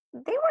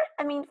 They were,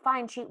 I mean,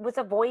 fine. She was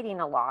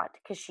avoiding a lot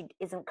because she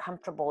isn't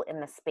comfortable in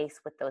the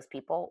space with those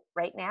people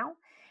right now.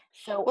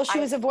 So she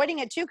was avoiding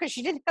it too because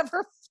she didn't have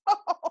her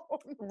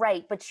phone.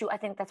 Right. But I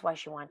think that's why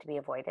she wanted to be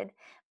avoided.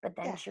 But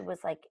then she was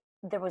like,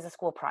 there was a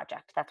school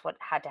project. That's what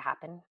had to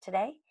happen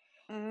today.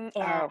 And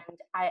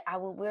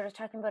we were just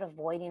talking about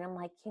avoiding. I'm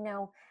like, you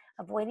know,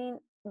 avoiding,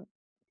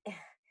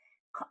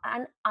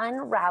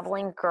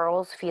 unraveling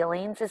girls'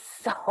 feelings is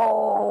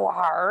so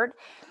hard.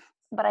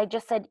 But I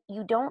just said,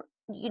 you don't,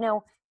 you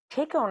know,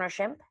 take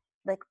ownership.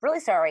 Like, really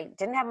sorry,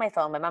 didn't have my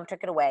phone. My mom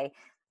took it away.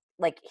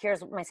 Like,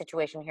 here's my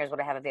situation. Here's what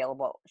I have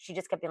available. She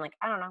just kept being like,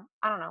 I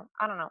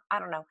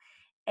don't know.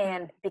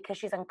 And because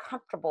she's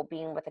uncomfortable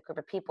being with a group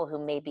of people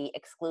who maybe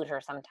exclude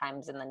her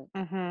sometimes and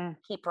then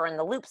keep her in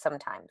the loop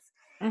sometimes.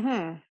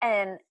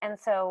 And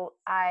so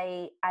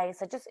I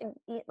said, just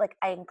like,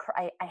 I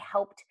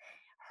helped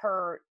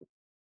her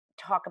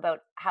talk about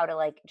how to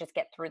like, just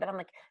get through that. I'm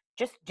like,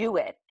 just do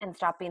it and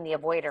stop being the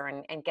avoider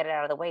and get it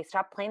out of the way.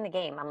 Stop playing the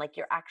game. I'm like,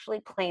 you're actually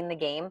playing the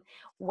game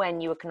when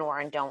you ignore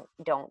and don't,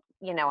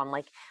 you know, I'm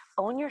like,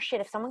 own your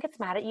shit. If someone gets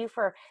mad at you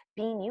for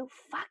being you,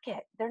 fuck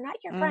it. They're not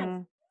your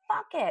friends.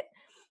 Fuck it.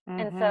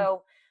 And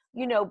so,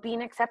 you know,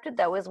 being accepted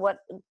though is what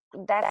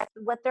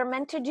they're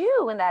meant to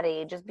do in that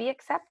age, is be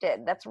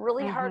accepted. That's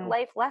really hard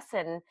life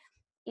lesson,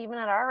 even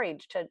at our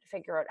age, to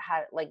figure out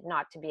how, like,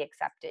 not to be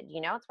accepted.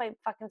 You know, it's why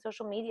fucking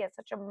social media is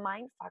such a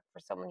mind fuck for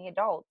so many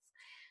adults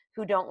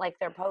who don't like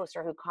their posts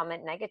or who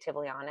comment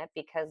negatively on it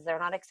because they're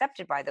not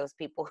accepted by those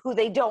people who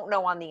they don't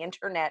know on the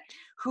internet,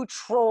 who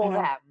troll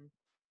them.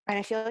 And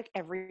I feel like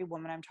every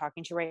woman I'm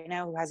talking to right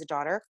now who has a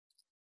daughter,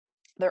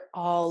 they're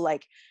all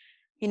like,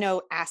 you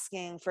know,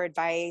 asking for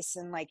advice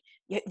and like,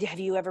 have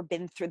you ever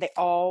been through, they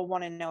all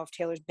want to know if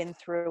Taylor's been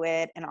through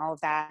it and all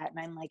of that. And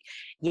I'm like,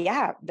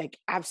 yeah, like,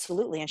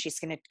 absolutely. And she's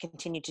going to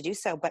continue to do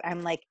so. But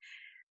I'm like,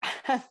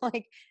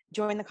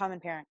 join the Common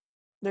Parent.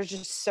 There's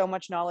just so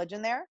much knowledge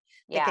in there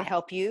that can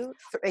help you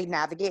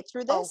navigate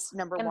through this.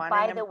 Number one. And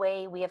by the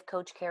way, we have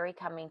Coach Carrie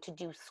coming to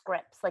do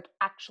scripts, like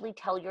actually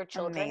tell your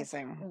children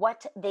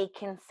what they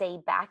can say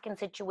back in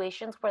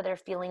situations where they're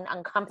feeling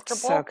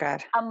uncomfortable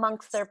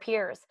amongst their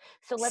peers.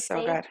 So let's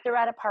say they're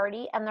at a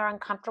party and they're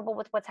uncomfortable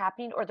with what's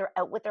happening, or they're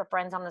out with their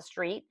friends on the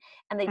street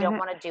and they don't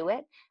want to do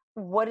it.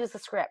 What is the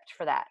script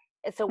for that?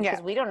 So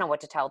because we don't know what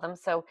to tell them.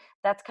 So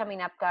that's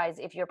coming up, guys.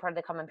 If you're part of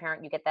the Common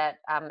Parent, you get that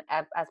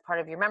as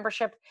part of your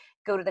membership.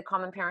 Go to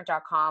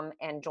thecommonparent.com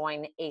and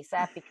join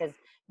ASAP, because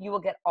you will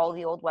get all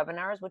the old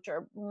webinars, which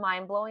are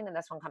mind-blowing, and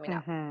this one coming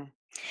up.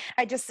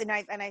 I just, and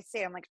I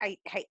say, I'm like,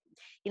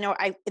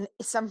 I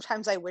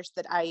sometimes I wish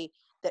that I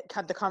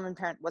the common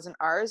parent wasn't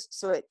ours.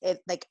 So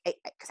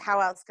how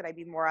else could I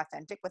be more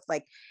authentic with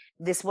like,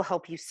 this will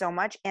help you so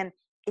much. And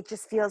it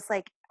just feels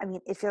like,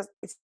 it's just,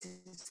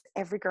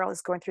 every girl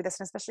is going through this.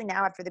 And especially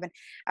now after they've been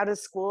out of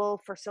school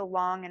for so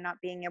long and not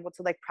being able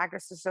to like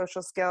practice the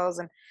social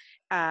skills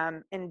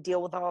and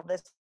deal with all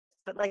this.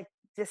 But like,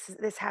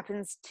 this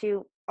happens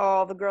to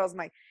all the girls.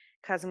 My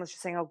cousin was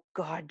just saying, oh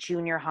God,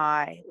 junior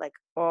high, like,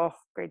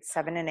 grade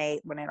 7 and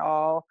 8, when it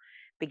all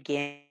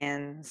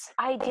begins.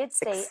 I did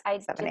say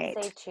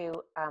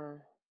to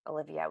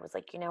Olivia, I was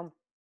like,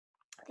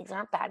 these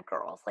aren't bad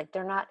girls. Like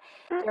everyone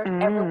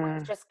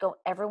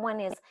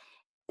is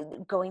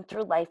going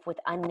through life with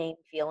unnamed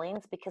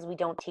feelings because we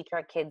don't teach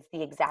our kids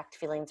the exact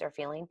feelings they're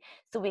feeling.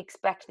 So we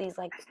expect these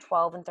like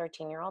 12 and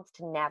 13-year-olds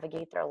to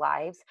navigate their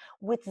lives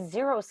with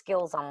zero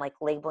skills on like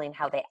labeling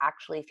how they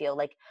actually feel.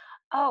 Like,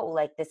 oh,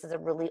 like this is a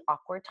really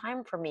awkward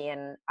time for me,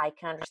 and I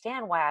can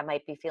understand why I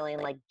might be feeling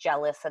like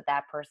jealous of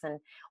that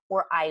person,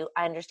 or I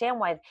understand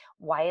why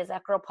is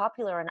that girl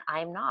popular and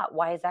I'm not?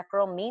 Why is that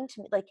girl mean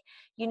to me? Like,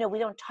 we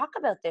don't talk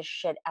about this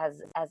shit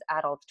as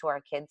adults to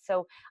our kids.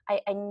 So I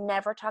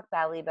never talk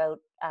badly about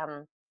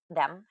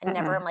them. I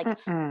never am like,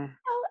 I'm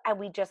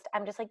just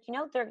like,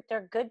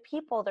 they're good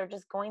people. They're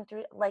just going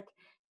through like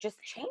just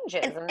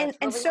changes. And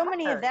really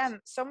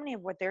so many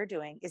of what they're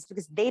doing is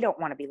because they don't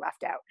want to be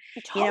left out.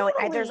 Totally.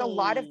 There's a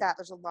lot of that.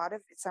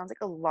 It sounds like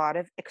a lot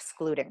of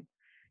excluding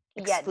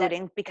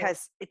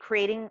because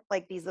creating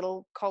like these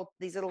little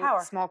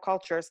small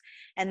cultures,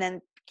 and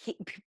then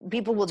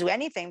people will do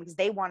anything because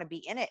they want to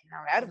be in it and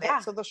not out of it.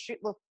 So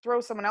they'll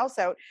throw someone else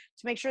out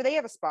to make sure they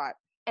have a spot.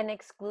 And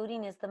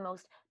excluding is the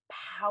most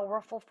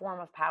powerful form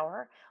of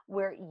power,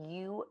 where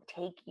you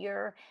take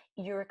your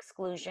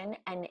exclusion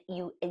and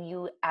you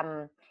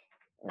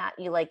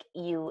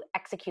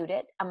execute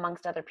it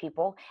amongst other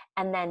people,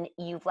 and then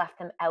you've left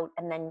them out,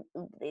 and then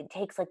it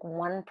takes like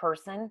one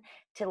person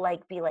to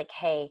like be like,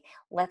 hey,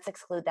 let's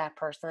exclude that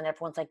person, and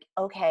everyone's like,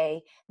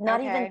 okay,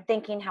 not even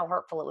thinking how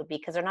hurtful it would be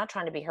because they're not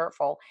trying to be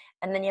hurtful.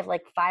 And then you have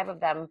like 5 of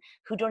them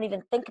who don't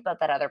even think about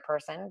that other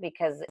person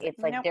because it's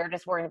like they're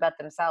just worrying about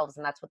themselves,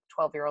 and that's what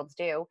 12-year-olds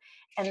do.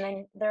 And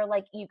then they're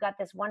like, you got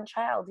this one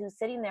child who's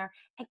sitting there,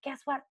 and guess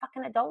what,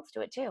 fucking adults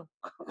do it too.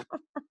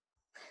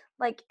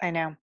 Like, I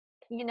know.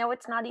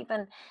 It's not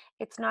even,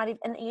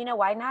 and you know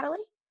why, Natalie?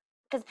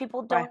 Because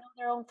people don't know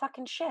their own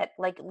fucking shit.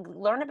 Like,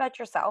 learn about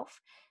yourself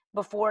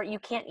before you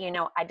can't,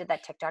 I did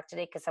that TikTok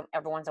today because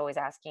everyone's always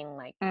asking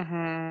like,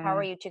 how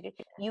are you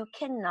you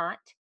cannot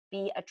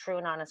be a true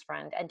and honest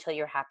friend until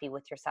you're happy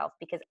with yourself,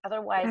 because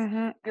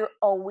otherwise you're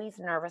always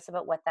nervous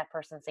about what that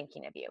person's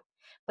thinking of you.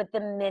 But the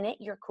minute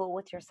you're cool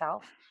with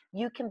yourself,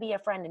 you can be a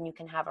friend and you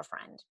can have a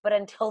friend. But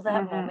until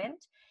that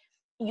moment,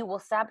 you will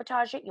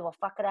sabotage it, you will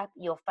fuck it up,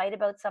 you'll fight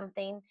about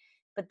something.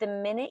 But the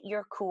minute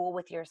you're cool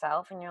with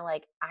yourself and you're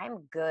like,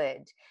 I'm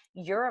good,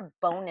 you're a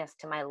bonus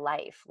to my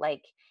life.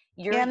 Like,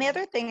 and the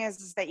other thing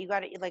is that you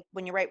got to, like,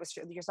 when you're right with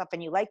yourself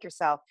and you like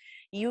yourself,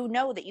 you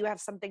know that you have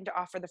something to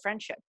offer the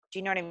friendship. Do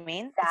you know what I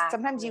mean? Exactly.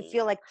 Sometimes you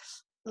feel like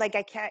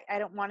I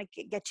don't want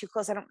to get too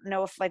close. I don't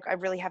know if like I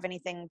really have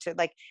anything to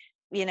like,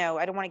 I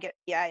don't want to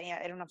get,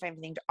 I don't know if I have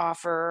anything to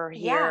offer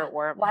here,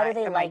 or why do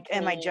they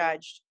am I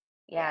judged?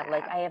 Yeah,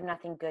 like I have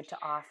nothing good to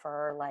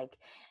offer. Like,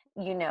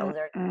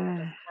 they're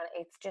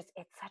just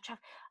it's such a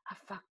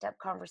fucked up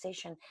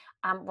conversation.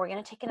 We're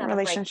gonna take another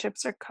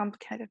relationships break. Are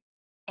complicated,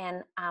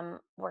 and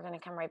we're gonna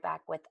come right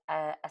back with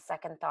a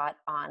second thought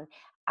on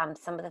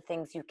some of the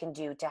things you can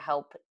do to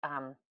help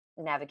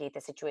navigate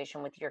the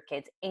situation with your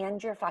kids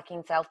and your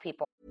fucking self,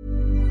 people.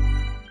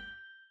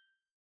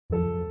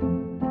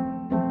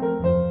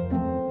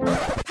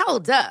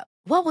 Hold up.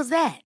 What was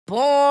that?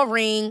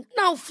 Boring.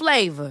 No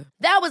flavor.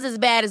 That was as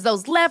bad as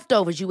those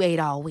leftovers you ate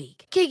all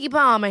week. Keke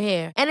Palmer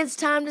here. And it's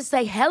time to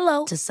say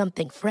hello to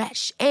something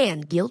fresh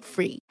and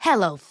guilt-free.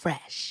 Hello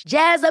Fresh.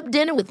 Jazz up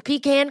dinner with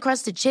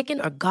pecan-crusted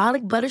chicken or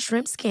garlic butter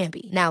shrimp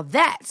scampi. Now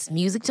that's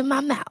music to my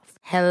mouth.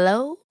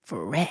 Hello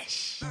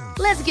Fresh.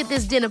 Let's get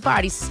this dinner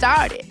party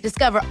started.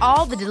 Discover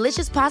all the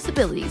delicious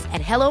possibilities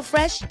at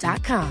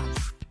HelloFresh.com.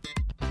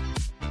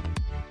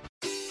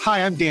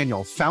 Hi, I'm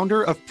Daniel,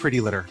 founder of Pretty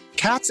Litter.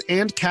 Cats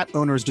and cat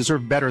owners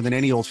deserve better than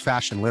any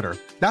old-fashioned litter.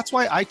 That's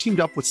why I teamed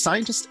up with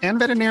scientists and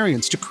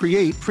veterinarians to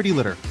create Pretty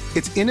Litter.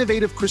 Its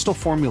innovative crystal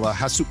formula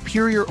has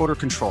superior odor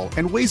control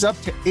and weighs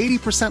up to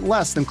 80%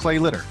 less than clay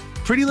litter.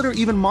 Pretty Litter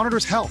even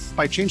monitors health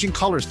by changing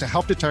colors to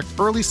help detect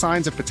early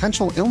signs of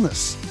potential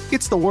illness.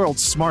 It's the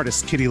world's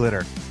smartest kitty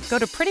litter. Go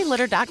to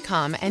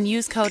prettylitter.com and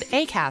use code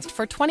ACAST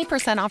for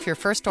 20% off your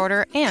first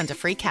order and a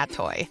free cat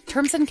toy.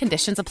 Terms and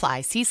conditions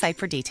apply. See site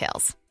for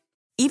details.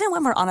 Even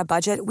when we're on a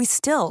budget, we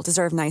still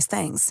deserve nice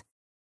things.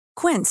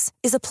 Quince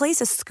is a place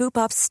to scoop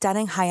up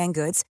stunning high-end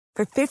goods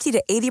for 50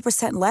 to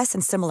 80% less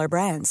than similar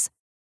brands.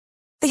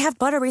 They have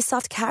buttery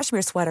soft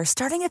cashmere sweaters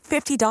starting at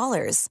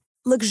 $50,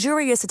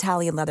 luxurious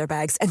Italian leather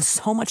bags, and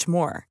so much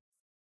more.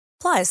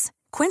 Plus,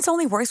 Quince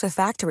only works with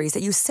factories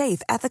that use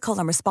safe, ethical,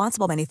 and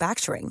responsible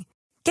manufacturing.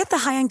 Get the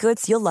high-end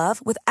goods you'll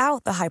love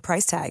without the high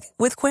price tag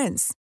with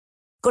Quince.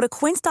 Go to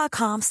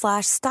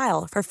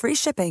quince.com/style for free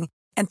shipping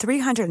and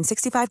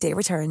 365-day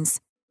returns.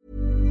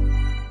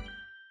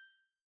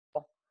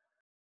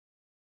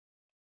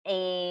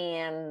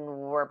 And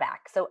we're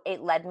back. So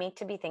it led me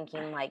to be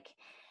thinking, like,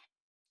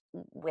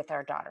 with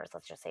our daughters,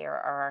 let's just say, or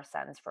our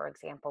sons, for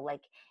example,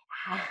 like,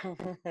 how,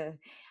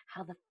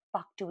 how the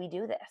fuck do we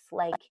do this?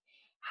 Like,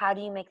 how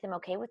do you make them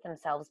okay with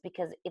themselves?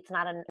 Because it's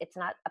not a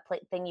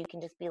thing you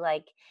can just be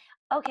like,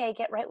 okay,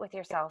 get right with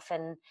yourself.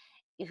 And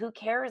who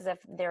cares if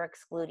they're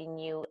excluding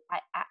you?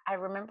 I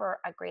remember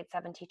a grade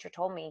 7 teacher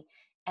told me,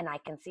 and I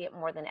can see it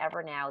more than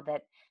ever now,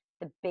 that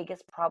the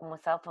biggest problem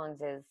with cell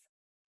phones is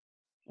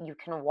you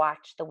can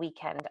watch the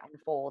weekend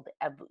unfold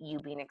of you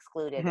being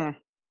excluded.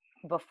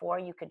 Before,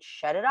 you could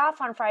shut it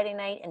off on Friday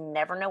night and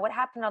never know what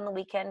happened on the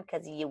weekend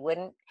because you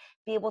wouldn't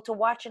be able to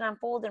watch it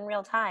unfold in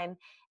real time.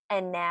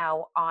 And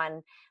now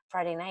on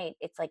Friday night,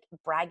 it's like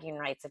bragging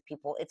rights of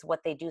people. It's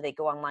what they do. They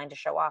go online to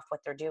show off what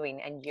they're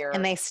doing, and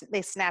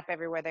they snap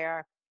everywhere they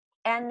are.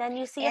 And then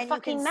you see a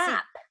fucking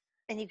map.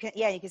 And you can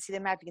see the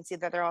map. You can see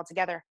that they're all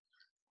together.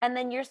 And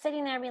then you're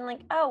sitting there being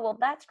like, oh, well,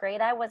 that's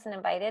great. I wasn't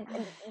invited.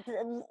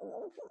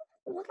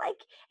 Like,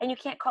 and you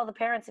can't call the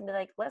parents and be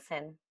like,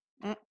 listen,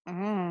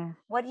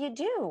 what do you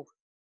do?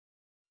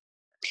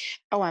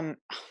 Oh,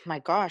 my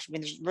gosh. I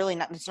mean, it's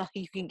not like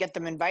you can get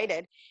them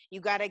invited.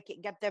 You got to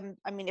get them.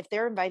 I mean, if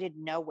they're invited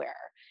nowhere,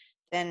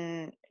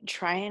 then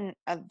try and,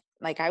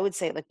 like, I would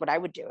say, like, what I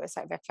would do is,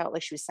 if I felt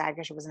like she was sad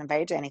because she wasn't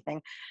invited to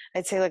anything,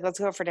 I'd say, like, let's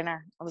go out for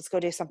dinner. Let's go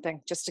do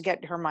something just to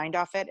get her mind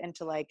off it and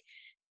to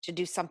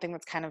do something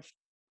that's kind of,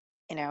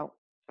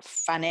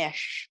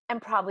 fun-ish.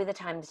 And probably the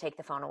time to take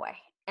the phone away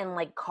and,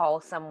 like,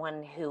 call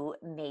someone who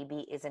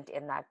maybe isn't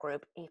in that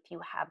group. If you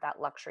have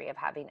that luxury of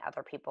having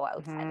other people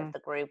outside of the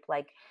group,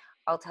 like,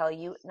 I'll tell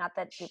you, not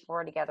that people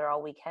were together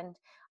all weekend.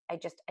 I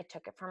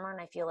took it from her, and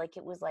I feel like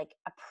it was like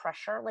a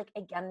pressure. Like,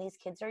 again, these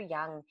kids are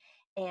young.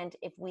 And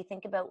if we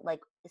think about,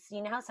 like, so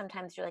you know how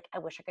sometimes you're like, I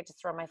wish I could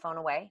just throw my phone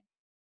away.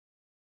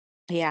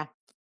 Yeah.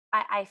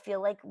 I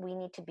feel like we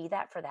need to be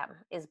that for them,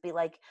 is be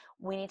like,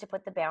 we need to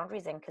put the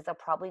boundaries in, because they'll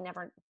probably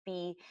never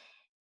be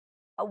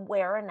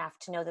aware enough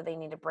to know that they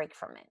need a break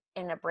from it,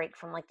 and a break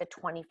from, like, the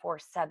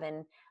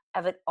 24/7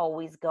 of it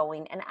always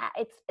going. And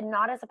it's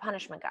not as a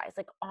punishment, guys.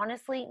 Like,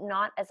 honestly,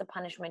 not as a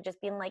punishment, just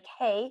being like,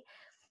 hey,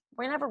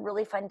 we're gonna have a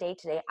really fun day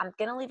today. I'm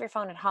gonna leave your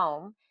phone at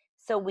home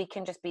so we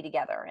can just be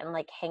together and,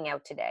 like, hang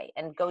out today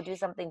and go do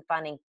something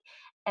fun.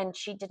 And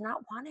she did not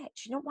want it.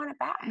 She didn't want it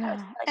back. No.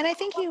 And I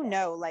think,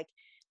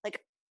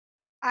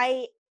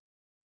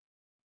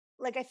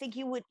 I think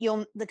you'll,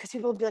 because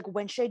people will be like,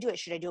 when should I do it?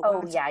 Should I do it?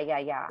 Oh,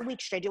 yeah. A week?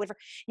 Should I do it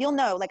you'll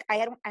know, like,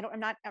 I'm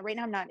not right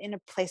now. I'm not in a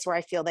place where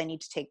I feel they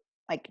need to take,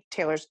 like,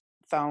 Taylor's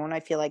phone. I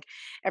feel like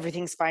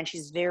everything's fine.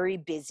 She's very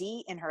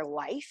busy in her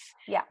life.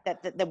 Yeah.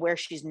 That where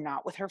she's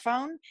not with her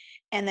phone.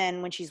 And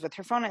then when she's with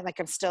her phone,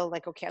 I'm still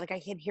like, okay, like, I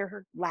can hear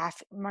her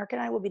laugh. Mark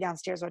and I will be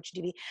downstairs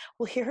watching TV.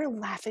 We'll hear her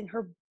laughing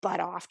her butt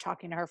off,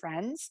 talking to her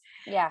friends.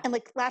 Yeah. And,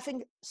 like,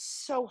 laughing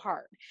so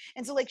hard.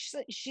 And so, like,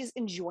 she's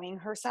enjoying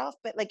herself,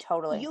 but, like,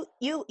 totally,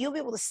 you'll be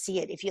able to see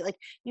it if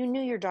you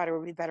knew your daughter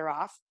would be better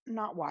off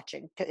not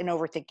watching and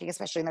overthinking,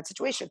 especially in that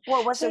situation.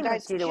 Well, it wasn't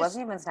it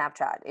wasn't even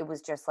Snapchat. It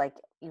was just like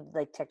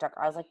TikTok.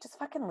 I was like, just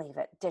fucking leave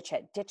it, ditch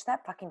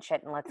that fucking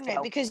shit, and let's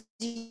go. Because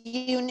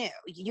you knew,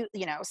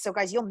 so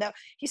guys, you'll know,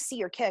 if you see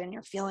your kid and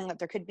you're feeling that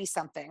there could be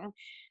something,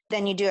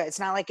 then you do it. It's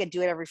not like I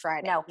do it every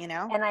Friday. No,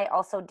 And I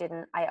also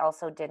didn't,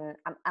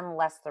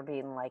 unless they're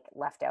being, like,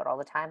 left out all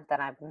the time,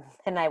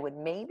 then I would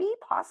maybe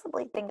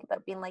possibly think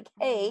about being like,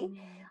 hey,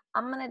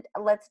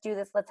 let's do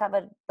this. Let's have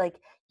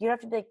you don't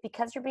have to be like,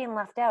 because you're being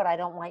left out, I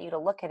don't want you to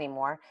look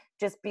anymore.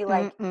 Just be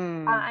like,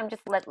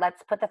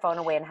 let's put the phone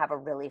away and have a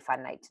really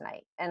fun night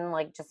tonight. And,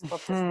 like, just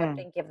flip the script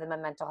and give them a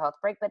mental health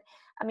break. But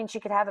I mean, she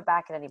could have it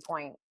back at any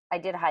point. I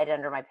did hide it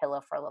under my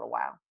pillow for a little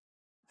while.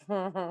 I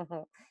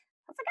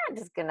was like, I'm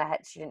just gonna.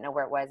 She didn't know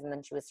where it was, and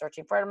then she was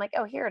searching for it. I'm like,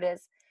 oh, here it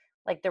is.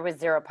 Like, there was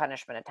zero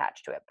punishment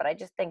attached to it. But I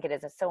just think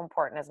it's so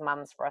important as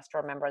moms for us to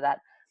remember that,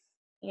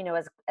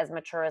 as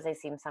mature as they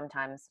seem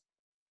sometimes,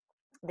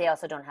 they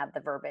also don't have the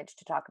verbiage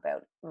to talk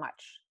about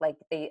much. Like,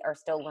 they are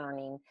still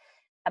learning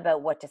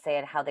about what to say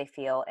and how they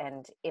feel.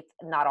 And if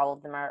not all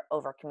of them are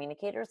over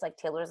communicators, like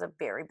Taylor's a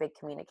very big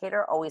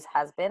communicator, always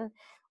has been,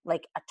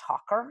 like a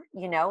talker,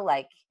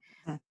 like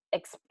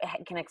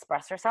can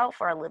express herself,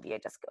 or Olivia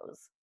just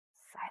goes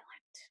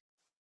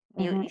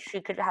silent.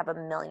 She could have a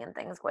million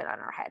things going on in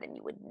her head and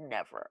you would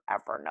never,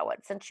 ever know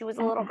it. Since she was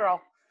a little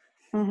girl,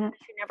 she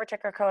never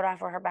took her coat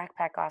off or her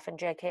backpack off in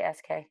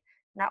JKSK.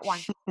 Not one.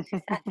 She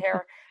sat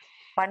there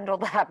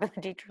bundled up, and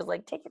the teacher was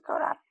like, take your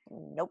coat off.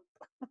 Nope.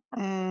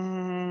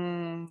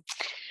 Oh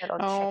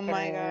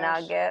my gosh.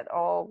 Nugget.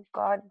 Oh,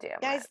 God damn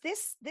it. Guys,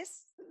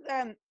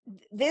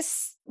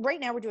 this right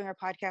now we're doing our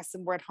podcast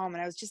and we're at home,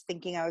 and I was just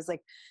thinking, I was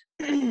like,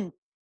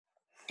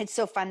 it's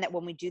so fun that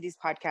when we do these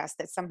podcasts,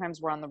 that sometimes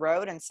we're on the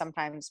road and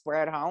sometimes we're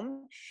at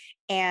home.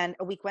 And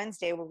a week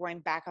Wednesday, we're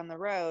going back on the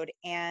road,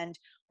 and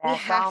we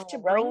have to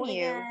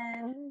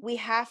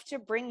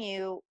bring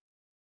you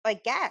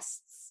like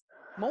guests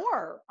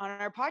more on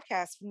our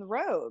podcast from the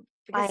road,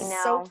 because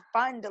it's so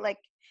fun to, like,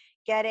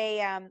 get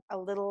a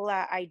little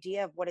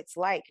idea of what it's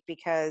like,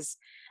 because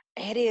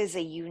it is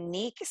a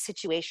unique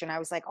situation. I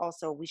was like,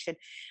 also, we should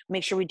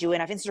make sure we do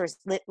enough Insta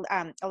stories.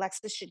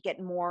 Alexis should get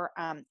more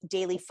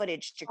daily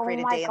footage to create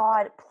Oh a my day,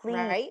 God, please.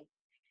 right?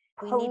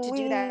 We need to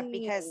do that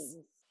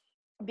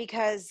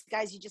because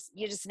guys,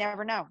 you just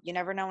never know. You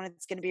never know when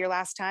it's going to be your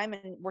last time,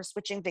 and we're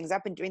switching things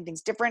up and doing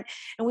things different,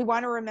 and we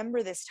want to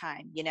remember this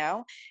time,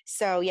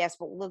 so yes,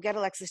 but we'll get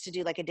Alexis to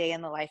do like a day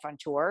in the life on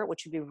tour,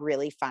 which would be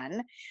really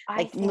fun.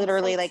 I think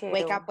literally so like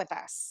wake too. up with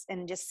us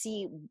and just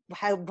see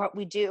what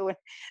we do, and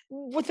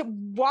with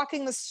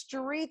walking the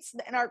streets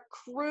and our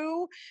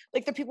crew,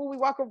 like the people we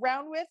walk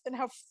around with, and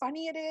how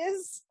funny it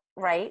is.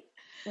 Right?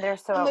 They're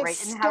so And the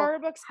outrageous. And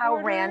Starbucks how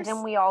orders.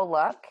 random we all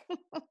look.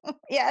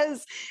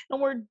 Yes,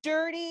 and we're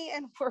dirty,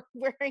 and we're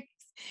wearing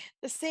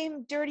the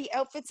same dirty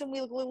outfits, and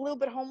we look a little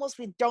bit homeless.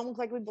 We don't look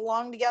like we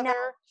belong together. No,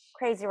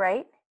 crazy,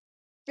 right?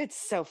 It's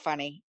so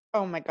funny.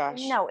 Oh my gosh.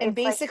 No, and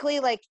it's basically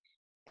like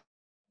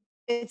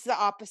it's the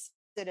opposite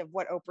of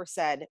what Oprah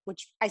said,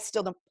 which I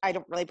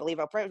don't really believe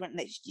Oprah. When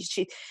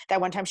she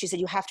that one time she said,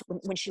 you have to,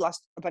 when she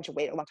lost a bunch of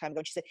weight a long time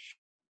ago, she said,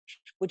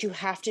 what you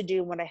have to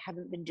do, what I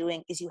haven't been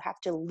doing, is you have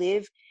to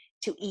live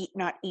to eat,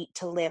 not eat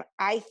to live.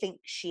 I think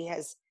she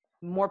has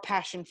more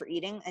passion for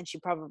eating, and she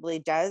probably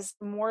does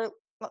more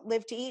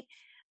live to eat.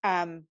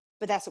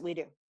 But that's what we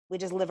do. We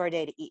just live our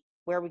day to eat.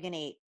 Where are we going to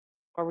eat?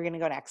 Where are we going to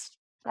go next?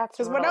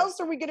 Because what else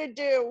are we going to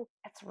do?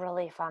 It's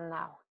really fun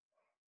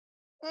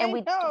though. And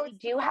we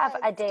do have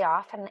a day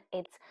off, and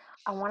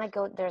I want to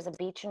go, there's a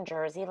beach in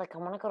Jersey. Like I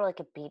want to go to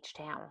like a beach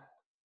town.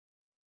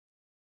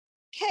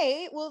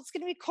 Okay, well, it's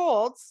going to be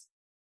cold.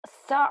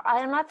 So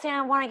I'm not saying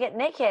I want to get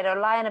naked or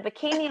lie in a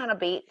bikini on a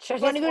beach. You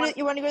want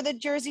to go to the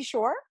Jersey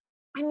Shore?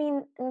 I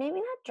mean, maybe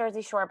not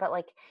Jersey Shore, but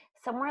like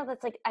somewhere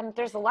that's like,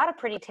 there's a lot of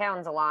pretty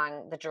towns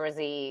along the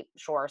Jersey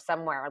Shore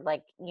somewhere.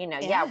 Like,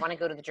 I want to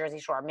go to the Jersey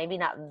Shore. Maybe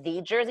not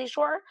the Jersey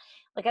Shore.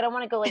 Like, I don't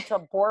want to go like to a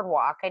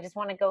boardwalk. I just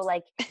want to go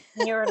like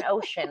near an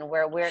ocean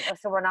where we're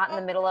not in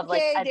the middle of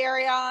like. Okay,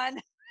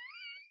 Darion.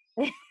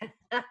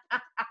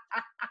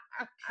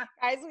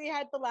 Guys, we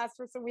had the last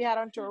person we had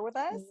on tour with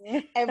us.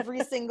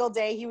 Every single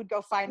day he would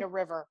go find a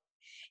river.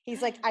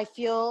 He's like, I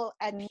feel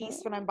at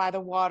peace when I'm by the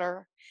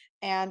water,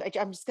 and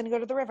I'm just going to go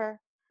to the river.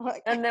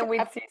 And then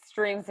we'd see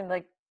streams and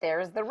like,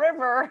 there's the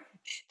river.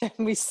 Then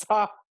we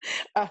saw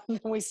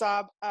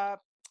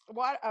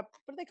what are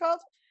they called?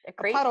 A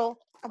creek? Puddle.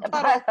 A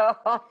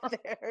puddle.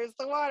 There's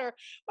the water.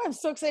 Oh, I'm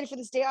so excited for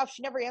this day off.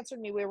 She never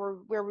answered me where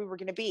we were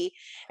going to be.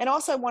 And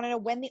also I want to know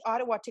when the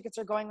Ottawa tickets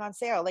are going on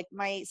sale. Like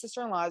my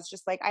sister-in-law is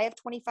just like, I have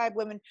 25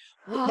 women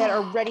that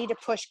are ready to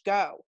push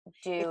go.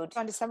 Dude. It's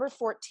on December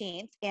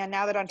 14th. And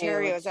now that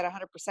Ontario is at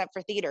 100%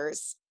 for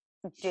theaters.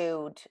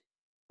 Dude.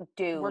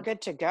 We're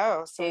good to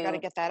go. So we got to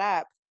get that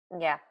up.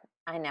 Yeah,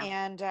 I know.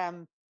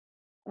 And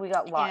we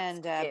got lots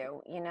to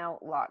do.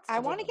 Lots to I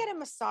want to get a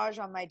massage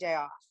on my day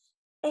off.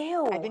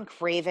 Ew. I've been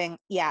craving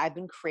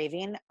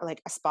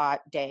like a spa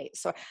day.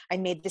 So I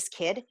made this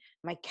kid,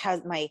 my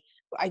cousin,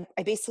 I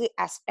basically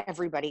asked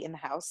everybody in the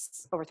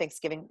house over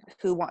Thanksgiving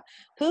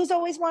who's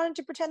always wanted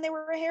to pretend they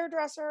were a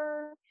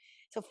hairdresser.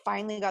 So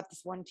finally got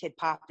this one kid,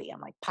 Poppy. I'm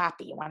like,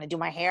 Poppy, you want to do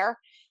my hair?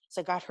 So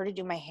I got her to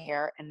do my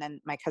hair, and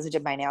then my cousin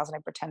did my nails, and I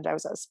pretended I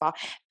was at a spa.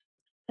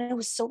 And it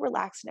was so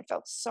relaxed, and it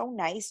felt so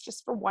nice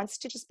just for once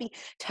to just be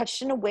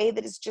touched in a way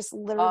that is just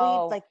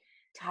literally like,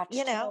 touched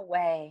in a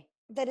way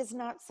that is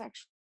not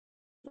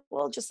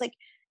sexual. Just like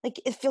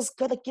it feels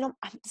good. Like,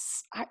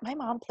 my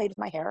mom played with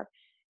my hair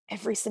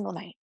every single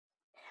night.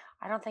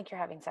 I don't think you're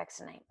having sex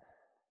tonight.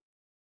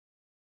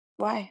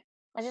 Why?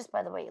 Just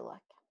by the way you look.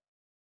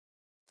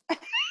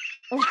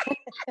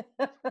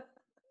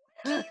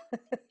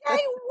 I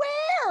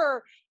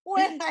wear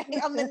when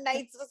on the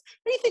nights. What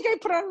do you think I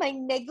put on my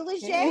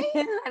negligee? I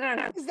don't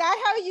know. Is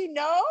that how you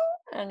know?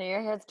 I don't know.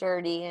 Your hair's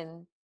dirty,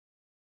 and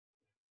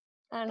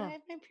I don't know. I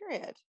have my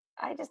period.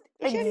 I just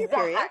You have your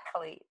period?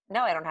 exactly.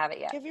 No, I don't have it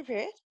yet. Do you have your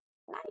period?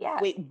 Not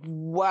yet. Wait,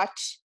 what?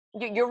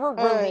 You're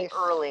really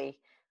early.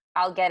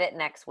 I'll get it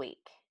next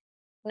week.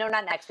 No,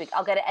 not next week.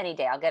 I'll get it any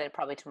day. I'll get it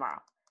probably tomorrow.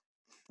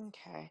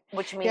 Okay.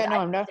 Which means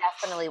I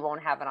definitely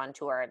won't have it on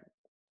tour.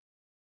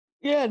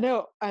 Yeah,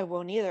 no, I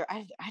won't either.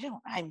 I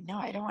don't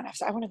want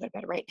to. I want to go to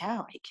bed right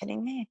now. Are you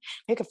kidding me?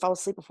 I could fall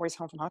asleep before he's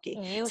home from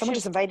hockey. Someone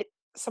just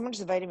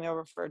invited me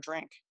over for a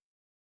drink.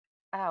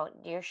 Oh,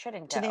 you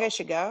shouldn't go. Do you think I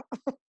should go?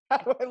 How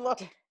do I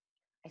look?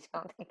 I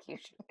don't think you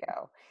should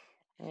go.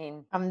 I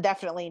mean, I'm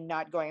definitely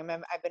not going.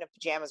 I've been in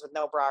pajamas with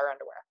no bra or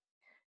underwear.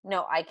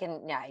 No, I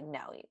can. Yeah, no,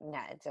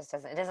 it just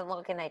doesn't. It doesn't look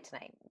like a night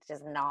tonight. It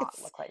does not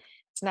look like.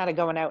 It's not a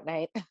going out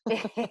night.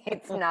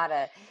 It's not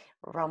a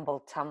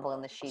rumble tumble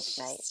in the sheets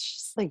night.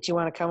 She's like, do you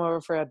want to come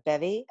over for a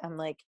bevy? I'm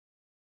like,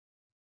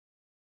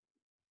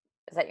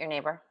 is that your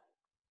neighbor?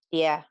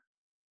 Yeah.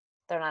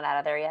 They're not out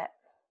of there yet?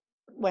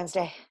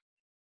 Wednesday.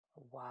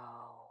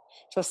 Wow.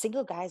 So a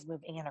single guy's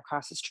moving in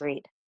across the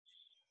street.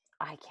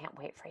 I can't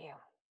wait for you.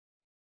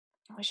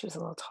 I wish he was a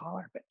little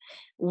taller, but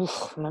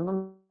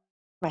remember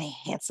my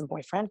handsome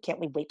boyfriend? Can't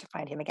we wait to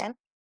find him again?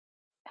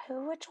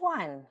 Which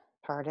one?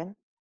 Pardon?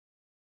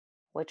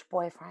 Which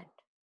boyfriend?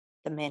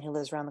 The man who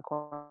lives around the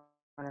corner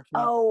from you.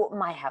 Oh,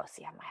 my house.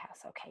 Yeah, my house.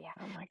 Okay, yeah.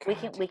 Oh my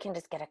God. We can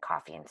just get a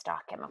coffee and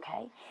stalk him,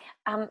 okay?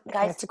 Guys,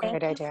 that's a great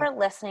thank you idea. for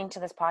listening to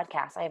this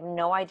podcast. I have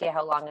no idea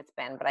how long it's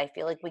been, but I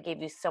feel like we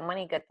gave you so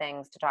many good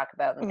things to talk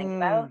about and think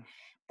about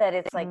that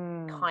it's like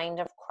kind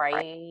of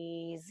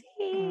crazy.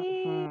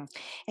 And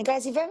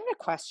guys, if you have a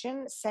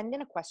question, send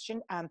in a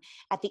question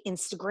at the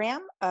Instagram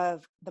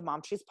of the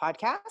Mom Truth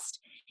Podcast,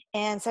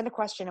 and send a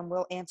question and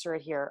we'll answer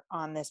it here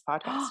on this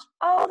podcast.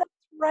 Oh, that's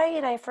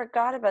right. I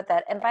forgot about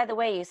that. And by the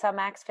way, you saw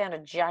Max found a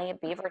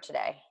giant beaver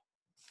today.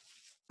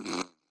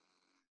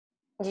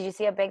 Did you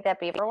see how big that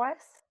beaver was?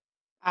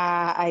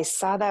 I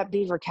saw that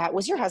beaver cat.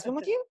 Was your husband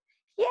with you?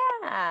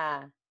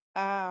 Yeah.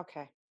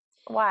 Okay.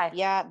 Why?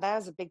 Yeah, that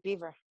was a big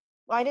beaver.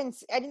 Well, I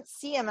didn't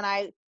see him,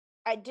 and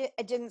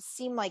it didn't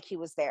seem like he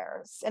was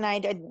there, and I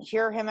didn't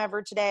hear him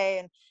ever today,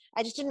 and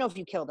I just didn't know if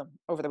you killed him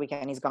over the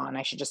weekend. He's gone.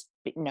 I should just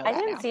know I that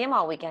didn't now. see him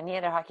all weekend. He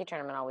had a hockey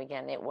tournament all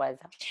weekend. It was.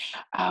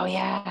 Oh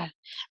yeah,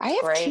 I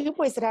have great. 2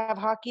 boys that have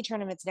hockey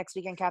tournaments next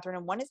weekend, Catherine,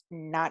 and one is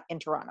not in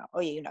Toronto.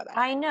 Oh yeah, you know that.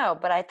 I know,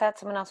 but I thought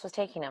someone else was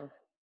taking him.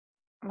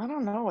 I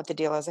don't know what the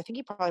deal is. I think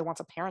he probably wants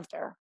a parent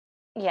there.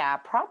 Yeah,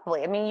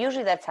 probably. I mean,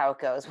 usually that's how it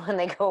goes when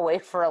they go away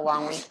for a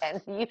long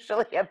weekend.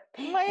 Usually,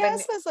 My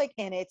husband's like,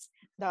 and it's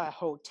the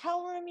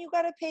hotel room you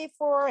got to pay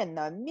for, and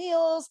the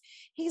meals.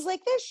 He's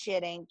like, this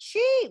shit ain't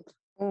cheap.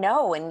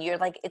 No, and you're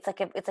like, it's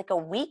like a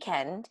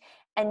weekend,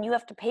 and you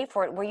have to pay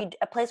for it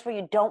a place where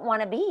you don't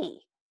want to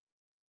be.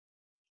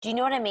 Do you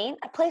know what I mean?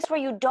 A place where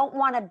you don't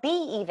want to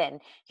be.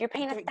 Even you're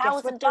paying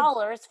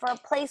 $1,000 for a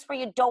place where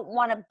you don't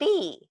want to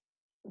be.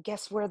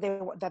 Guess where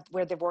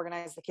they've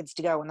organized the kids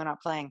to go when they're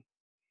not playing?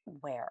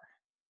 Where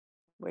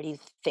do you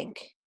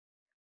think?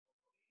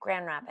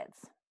 Grand Rapids.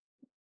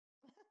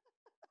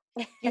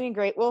 You mean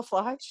Great Wolf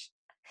Lodge?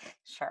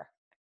 Sure.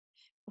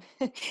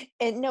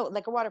 And no,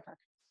 like a water park.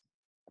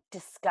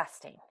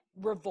 Disgusting.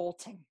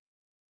 Revolting.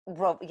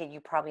 Yeah, you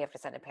probably have to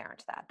send a parent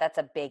to that. That's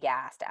a big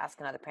ask to ask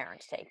another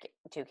parent to take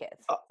 2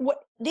 kids.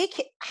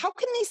 How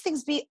can these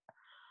things be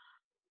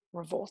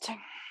revolting?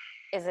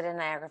 Is it in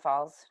Niagara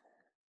Falls?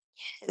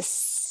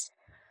 Yes.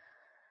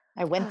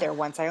 I went there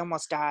once. I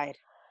almost died.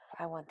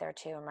 I went there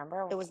too.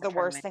 Remember? It was the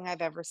worst thing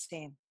I've ever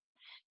seen.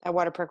 That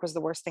water park was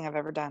the worst thing I've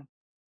ever done.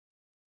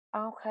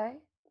 Okay.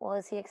 Well,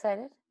 is he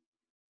excited?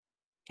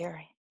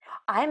 Very.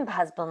 I'm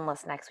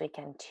husbandless next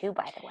weekend too,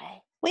 by the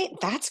way. Wait,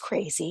 that's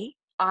crazy.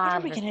 What are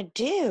we going to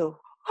do?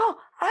 Oh,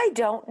 I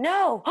don't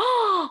know.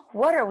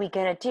 What are we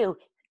going to do?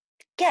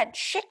 Get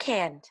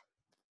shit-canned.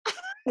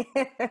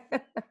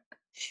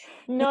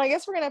 No, I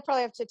guess we're going to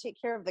probably have to take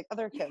care of the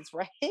other kids,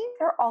 right?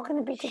 They're all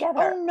going to be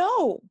together. Oh,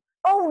 no.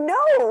 Oh,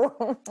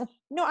 no.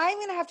 No, I'm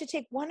going to have to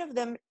take one of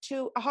them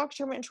to a hockey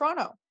tournament in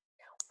Toronto.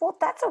 Well,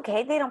 that's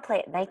okay. They don't play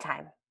at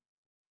nighttime.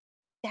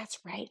 That's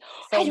right.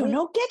 So I don't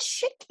know. Get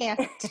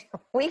shit-canned.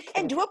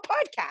 And do a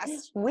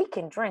podcast. We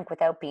can drink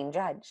without being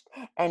judged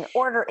and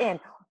order in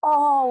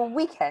all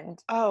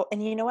weekend. Oh,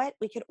 and you know what?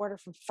 We could order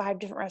from 5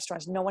 different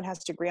restaurants. No one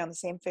has to agree on the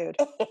same food.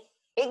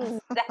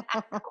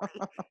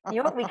 Exactly. You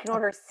know what? We can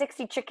order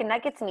 60 chicken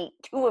nuggets and eat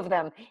 2 of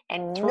them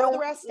and throw the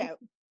rest out.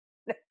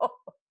 No.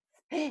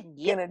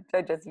 You're gonna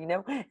judge us, you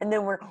know? And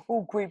then we're,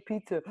 great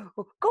pizza.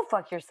 Oh, go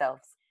fuck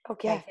yourselves.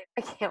 Okay. Yeah.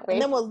 I can't wait.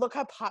 And then we'll look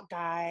up hot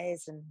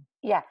guys and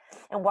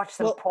watch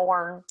some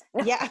porn.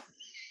 Yeah.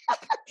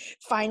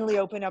 Finally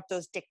open up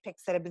those dick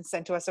pics that have been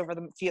sent to us over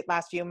the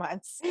last few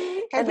months.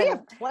 And we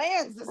have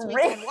plans this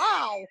weekend.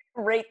 Wow.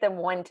 Rate them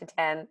 1 to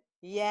 10.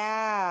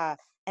 Yeah.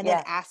 And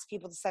then ask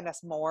people to send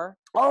us more.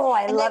 Oh,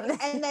 I love it.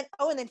 And then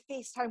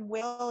FaceTime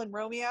Will and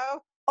Romeo.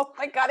 Oh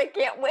my God, I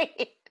can't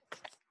wait.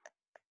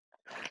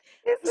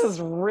 This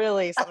is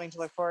really something to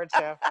look forward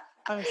to.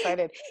 I'm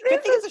excited.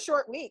 Good thing it's a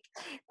short week.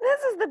 This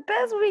is the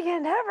best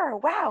weekend ever.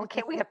 Wow.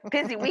 Can't we have a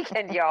busy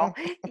weekend, y'all?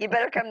 You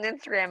better come to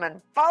Instagram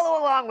and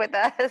follow along with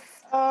us.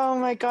 Oh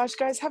my gosh,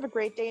 guys. Have a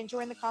great day.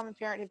 Join the Common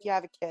Parent if you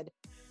have a kid.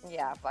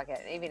 Yeah, fuck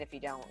it. Even if you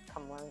don't,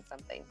 come learn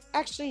something.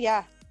 Actually,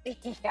 yeah.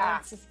 Yeah.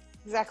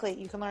 Exactly.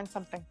 You can learn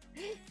something.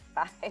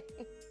 Bye.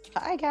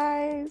 Bye,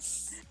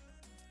 guys.